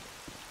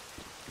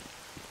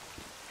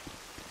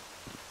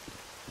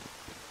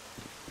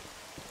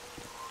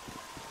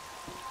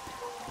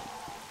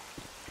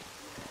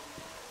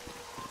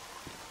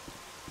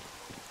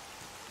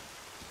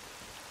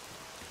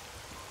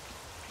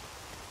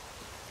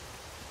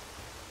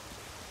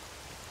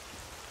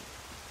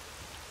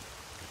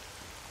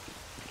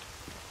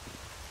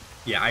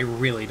 Yeah, I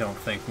really don't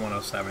think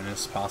 107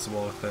 is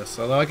possible with this.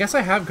 Although I guess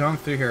I have gone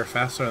through here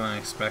faster than I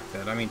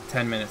expected. I mean,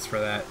 10 minutes for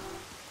that.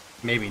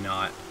 Maybe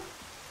not.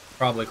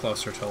 Probably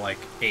closer to like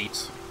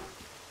 8.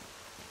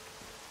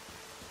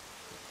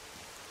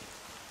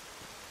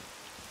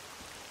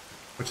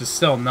 Which is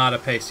still not a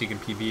pace you can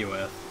PB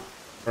with.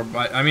 Or,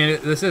 I mean,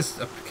 this is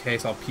a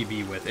case I'll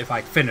PB with. If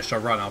I finish a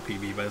run, I'll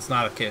PB, but it's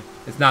not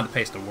a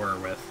pace to whir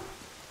with.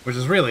 Which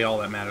is really all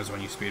that matters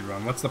when you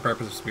speedrun. What's the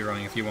purpose of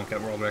speedrunning if you won't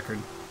get world record?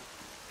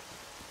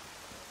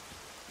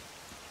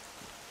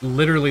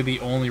 Literally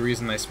the only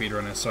reason I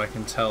speedrun is so I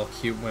can tell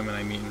cute women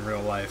I meet in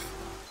real life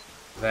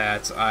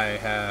that I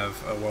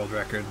have a world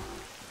record.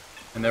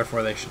 And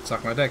therefore they should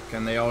suck my dick,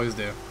 and they always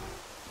do.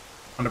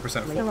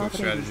 100% foolproof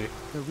strategy.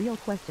 The real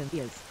question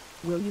is,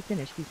 will you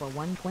finish before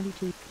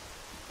 122?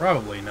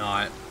 Probably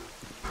not.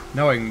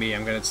 Knowing me,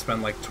 I'm gonna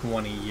spend like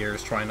 20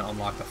 years trying to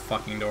unlock the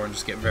fucking door and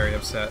just get very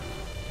upset.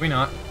 Maybe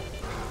not.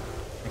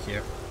 Thank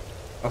you.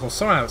 Also,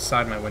 someone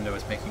outside my window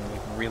is making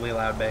like really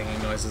loud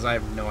banging noises. I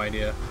have no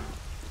idea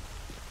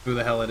who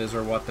the hell it is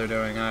or what they're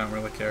doing. I don't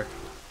really care.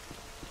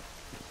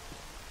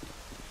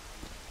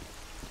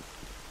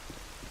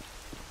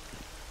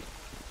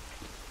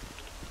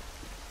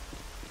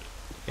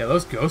 Yeah,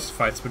 those ghost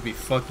fights would be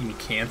fucking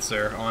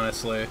cancer,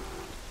 honestly.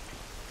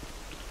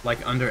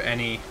 Like, under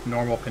any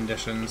normal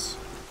conditions.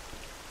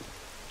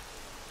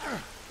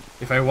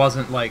 If I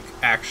wasn't, like,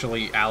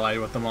 actually allied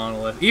with the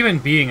monolith. Even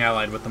being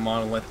allied with the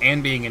monolith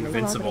and being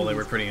invincible, they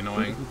were pretty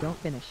annoying. If you don't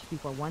finish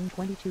before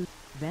 122,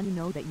 then you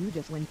know that you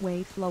just went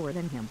way slower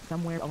than him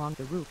somewhere along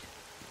the route.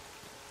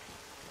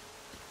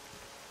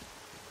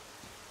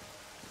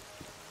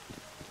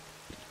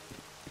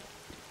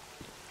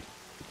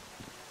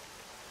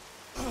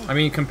 I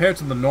mean, compared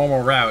to the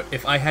normal route,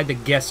 if I had to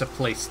guess a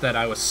place that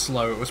I was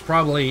slow, it was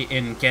probably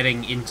in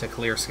getting into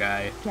Clear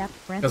Sky.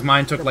 Because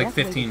mine took like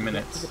 15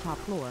 minutes.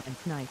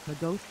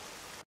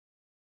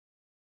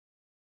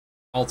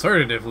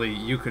 Alternatively,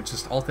 you could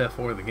just Alt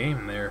F4 the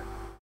game there.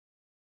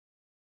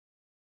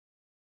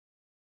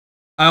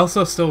 I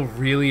also still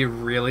really,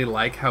 really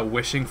like how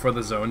wishing for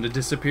the zone to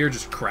disappear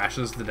just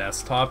crashes the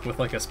desktop with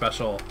like a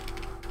special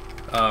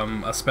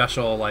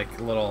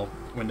like little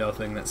window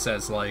thing that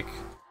says like,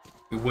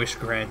 wish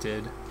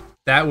granted.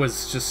 That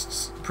was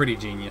just pretty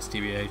genius,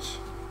 TBH.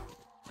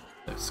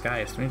 The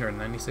sky is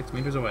 396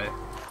 meters away.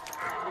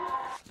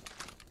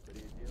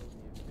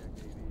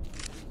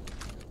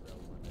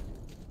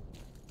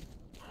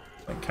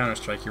 Like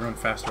Counter-Strike, you run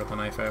faster with a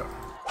knife out.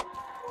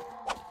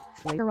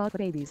 Later on,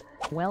 babies.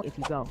 Well, if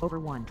you go over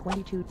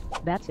 122,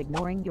 that's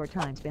ignoring your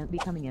time spent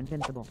becoming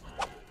invincible.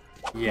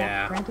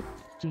 Yeah. Frantic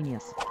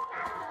genius.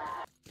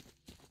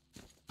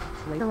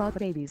 Later on,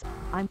 babies.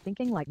 I'm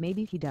thinking like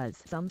maybe he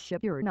does some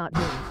shit you're not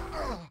doing.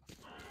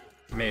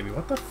 Maybe.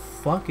 What the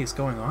fuck is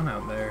going on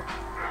out there?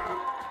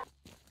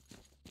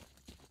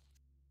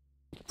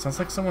 Sounds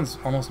like someone's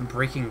almost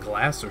breaking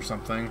glass or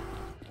something.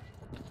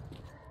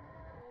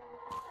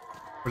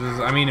 Which is,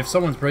 I mean, if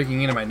someone's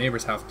breaking into my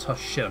neighbor's house,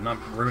 tough shit, I'm not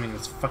ruining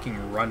this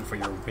fucking run for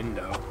your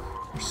window.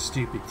 Your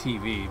stupid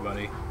TV,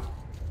 buddy.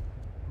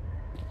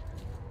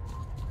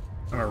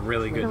 I'm a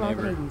really good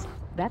neighbor. Babies.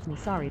 That's me,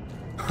 sorry.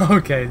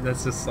 Okay,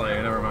 that's just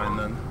Slayer, never mind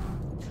then.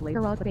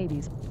 Slayer out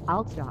babies.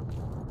 I'll stop.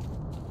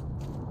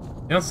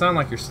 You don't sound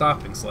like you're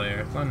stopping,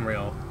 Slayer. It's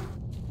unreal.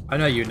 I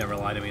know you'd never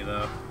lie to me,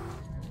 though.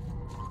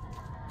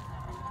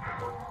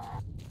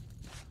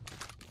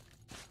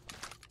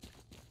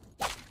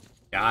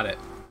 Got it.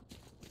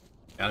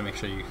 Gotta make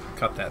sure you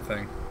cut that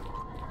thing.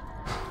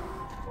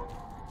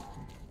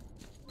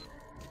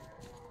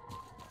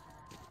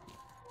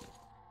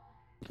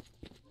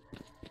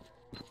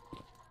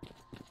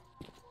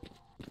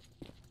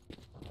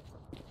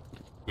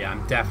 Yeah,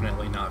 I'm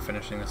definitely not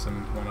finishing this in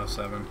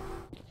 107.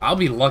 I'll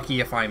be lucky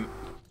if I'm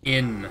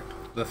in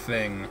the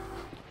thing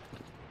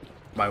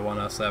by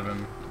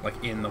 107,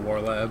 like in the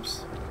War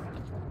Labs.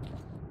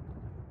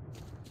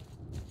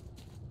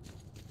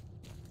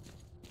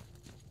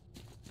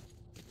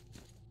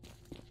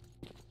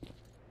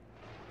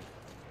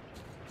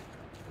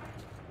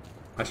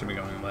 I should be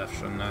going left,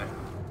 shouldn't I?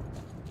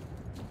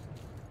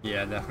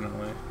 Yeah,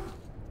 definitely.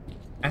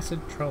 Acid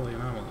trolley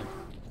anomaly.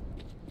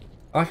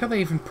 I like how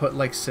they even put,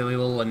 like, silly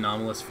little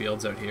anomalous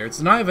fields out here.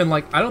 It's not even,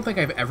 like, I don't think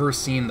I've ever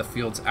seen the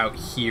fields out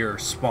here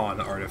spawn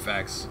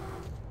artifacts.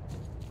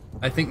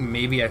 I think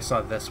maybe I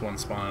saw this one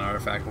spawn an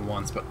artifact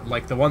once, but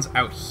like the ones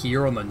out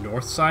here on the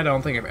north side, I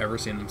don't think I've ever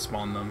seen them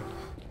spawn them.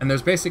 And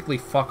there's basically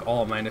fuck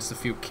all minus a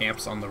few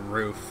camps on the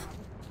roof.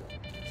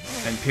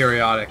 And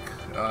periodic,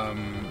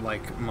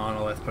 like,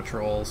 monolith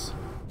patrols.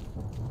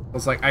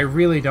 It's like, I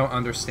really don't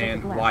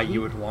understand why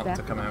you would want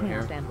to come out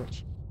here.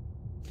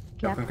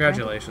 Oh,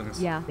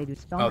 congratulations. Yeah, they do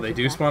spawn. Oh, they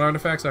do spawn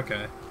artifacts?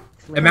 Okay.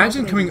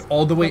 Imagine coming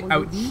all the way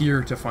out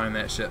here to find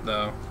that shit,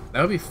 though.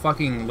 That would be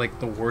fucking, like,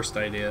 the worst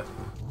idea.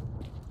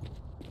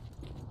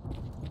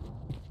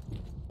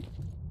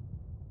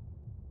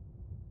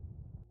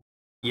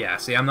 Yeah,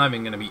 see, I'm not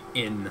even gonna be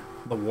in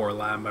the War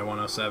Lab by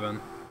 107.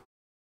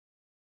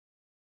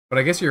 But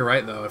I guess you're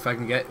right, though. If I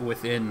can get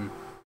within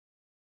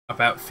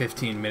about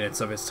 15 minutes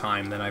of his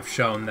time, then I've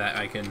shown that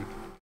I can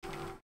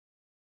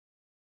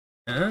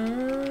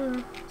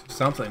do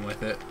something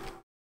with it.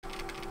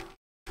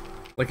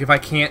 Like, if I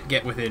can't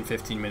get within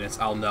 15 minutes,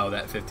 I'll know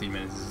that 15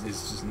 minutes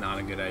is just not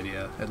a good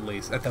idea, at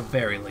least, at the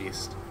very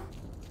least.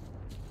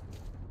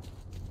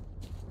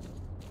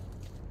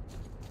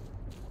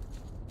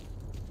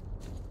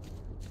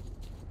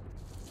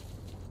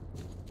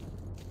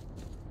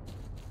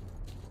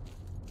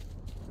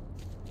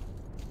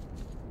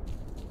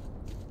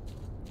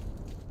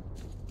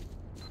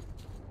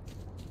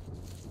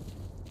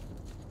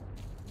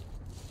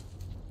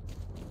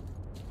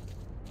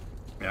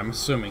 Yeah, I'm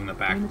assuming the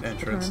back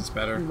entrance is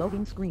better.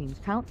 Loading screens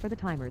count for the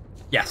timer.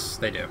 Yes,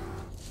 they do.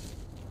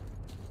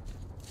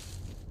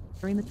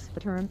 Remix the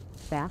term,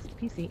 fast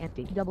PC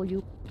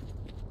anti-W.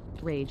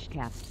 Rage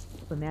casts.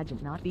 Imagine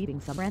not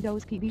beating some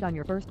rando's key beat on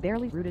your first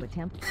barely rooted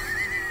attempt.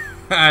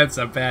 That's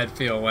a bad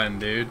feel when,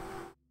 dude.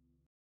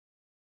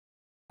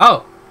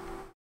 Oh!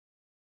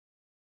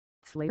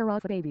 Slayer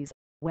of the babies.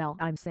 Well,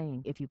 I'm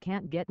saying if you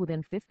can't get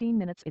within 15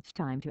 minutes, it's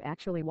time to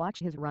actually watch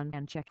his run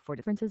and check for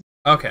differences.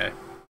 Okay.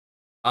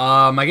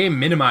 My game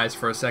minimized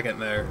for a second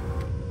there.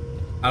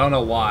 I don't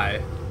know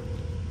why.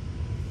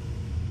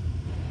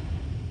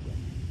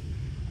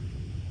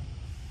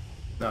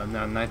 No,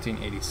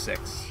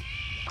 1986.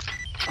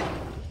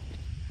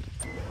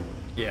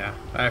 Yeah,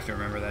 I have to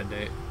remember that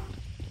date.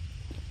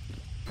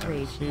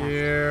 Rage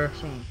Here.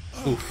 Shame.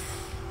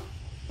 Oof.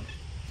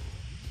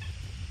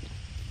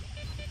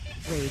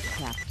 Rage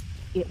cast.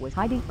 It was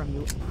hiding from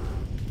you.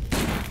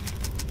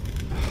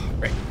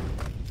 Great.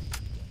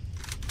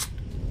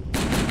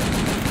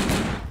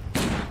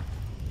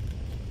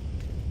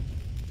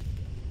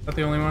 Is that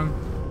the only one?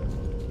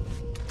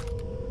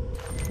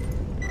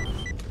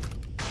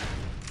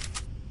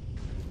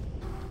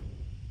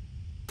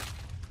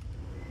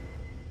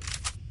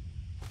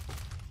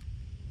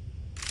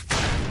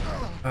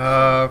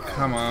 Oh,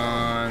 come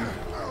on.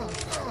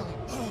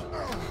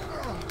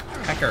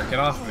 Hecker, get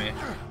off me.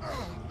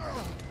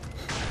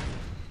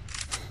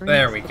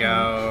 There we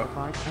go.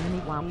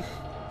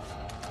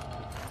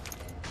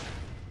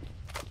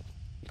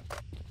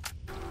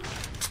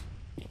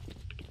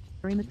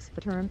 Remix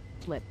the term,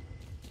 flip.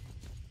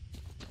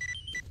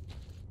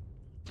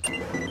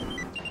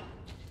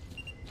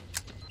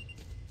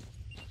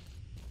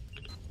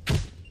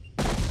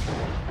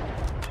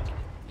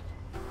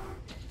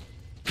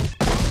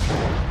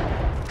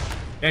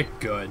 Get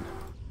good.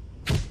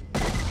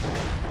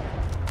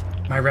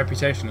 My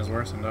reputation is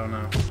worse and don't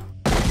know.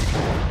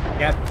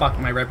 Get fuck,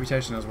 my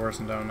reputation is worse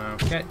and don't know.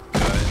 Get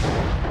good.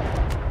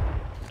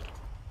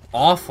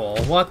 Awful,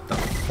 what the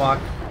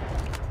fuck?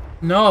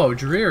 No,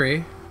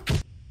 dreary.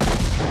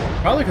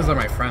 Probably because they're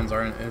my friends,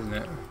 aren't, isn't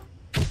it?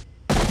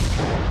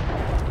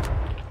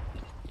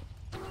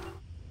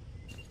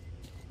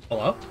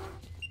 Hello?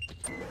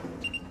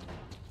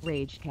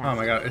 Rage cast. Oh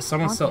my god, is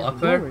someone still up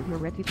there? Your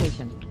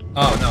reputation.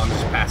 Oh no, I'm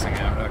just passing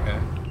out, okay.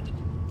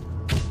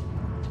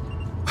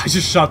 I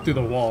just shot through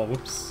the wall,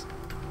 whoops.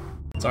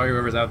 Sorry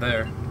whoever's out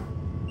there.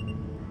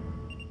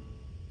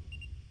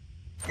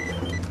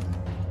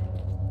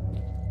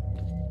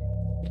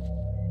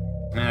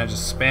 And I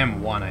just spam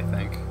 1, I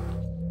think.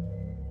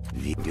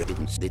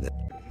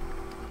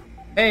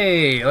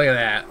 Hey, look at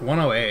that,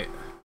 108.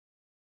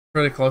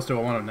 Pretty close to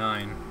a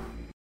 109.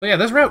 But yeah,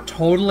 this route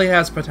totally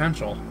has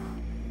potential.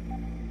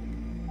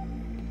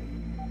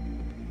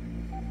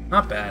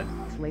 Not bad.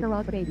 Slayer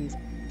of the babies.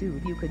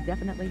 Dude, you could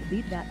definitely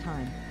beat that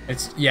time.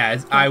 It's, yeah,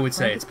 I would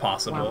say it's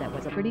possible. Wow, that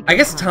was a pretty I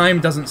guess good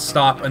time doesn't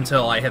stop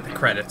until I hit the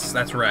credits,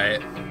 that's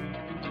right.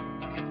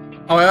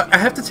 Oh, I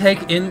have to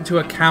take into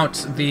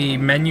account the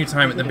menu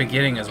time at the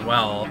beginning as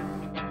well.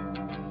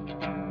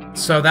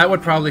 So that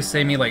would probably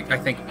save me, like, I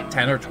think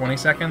 10 or 20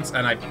 seconds,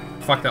 and I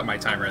fucked up my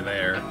timer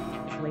there.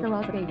 Slayer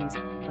of the babies.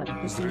 But the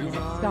 15-minute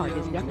start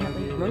is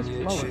definitely gross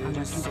lower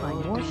unless you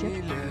find more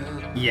shit.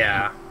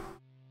 Yeah.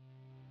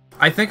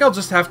 I think I'll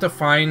just have to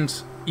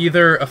find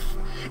either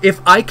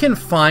if I can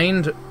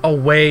find a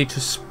way to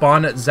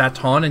spawn at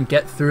Zaton and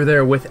get through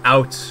there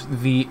without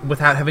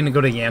having to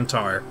go to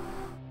Yantar.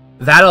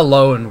 That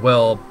alone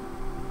will,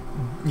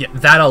 yeah,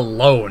 that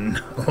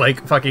alone,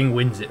 like, fucking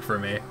wins it for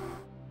me.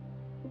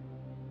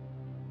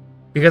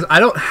 Because I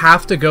don't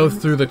have to go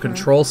through the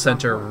control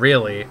center,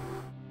 really.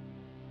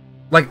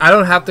 Like, I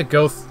don't have to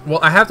go... well,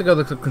 I have to go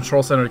to the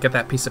control center to get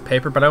that piece of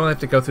paper, but I only have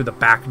to go through the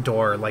back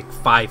door, like,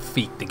 5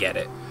 feet to get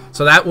it.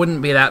 So that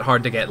wouldn't be that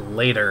hard to get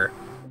later.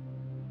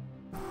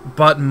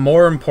 But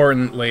more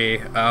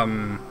importantly,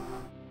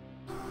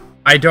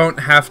 I don't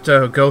have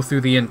to go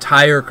through the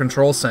entire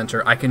control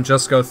center. I can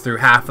just go through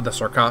half of the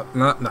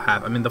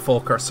the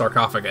full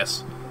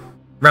sarcophagus.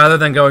 Rather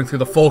than going through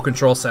the full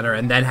control center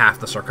and then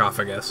half the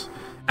sarcophagus.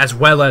 As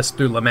well as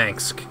through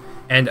Lemansk.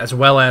 And as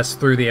well as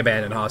through the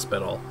abandoned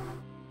hospital.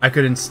 I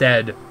could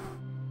instead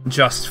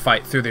just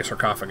fight through the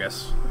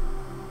sarcophagus.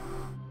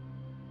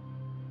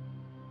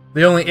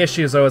 The only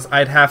issue, though, is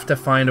I'd have to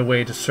find a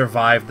way to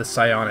survive the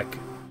psionic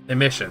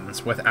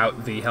emissions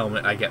without the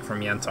helmet I get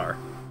from Yentar.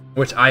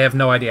 Which I have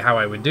no idea how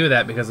I would do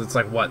that, because it's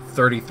like, what,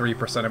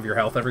 33% of your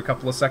health every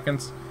couple of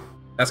seconds?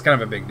 That's kind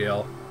of a big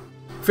deal.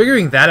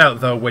 Figuring that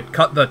out, though, would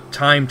cut the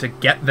time to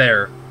get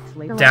there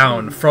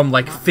down from,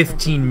 like,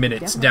 15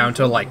 minutes down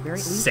to, like,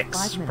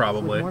 6,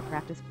 probably.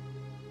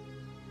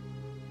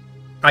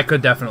 I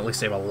could definitely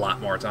save a lot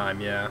more time,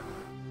 yeah.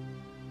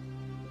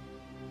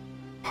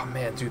 Oh,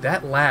 man, dude,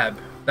 that lab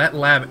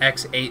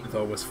X8,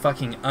 though, was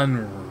fucking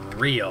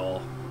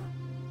unreal.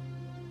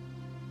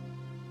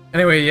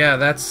 Anyway, yeah,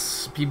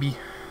 that's PB.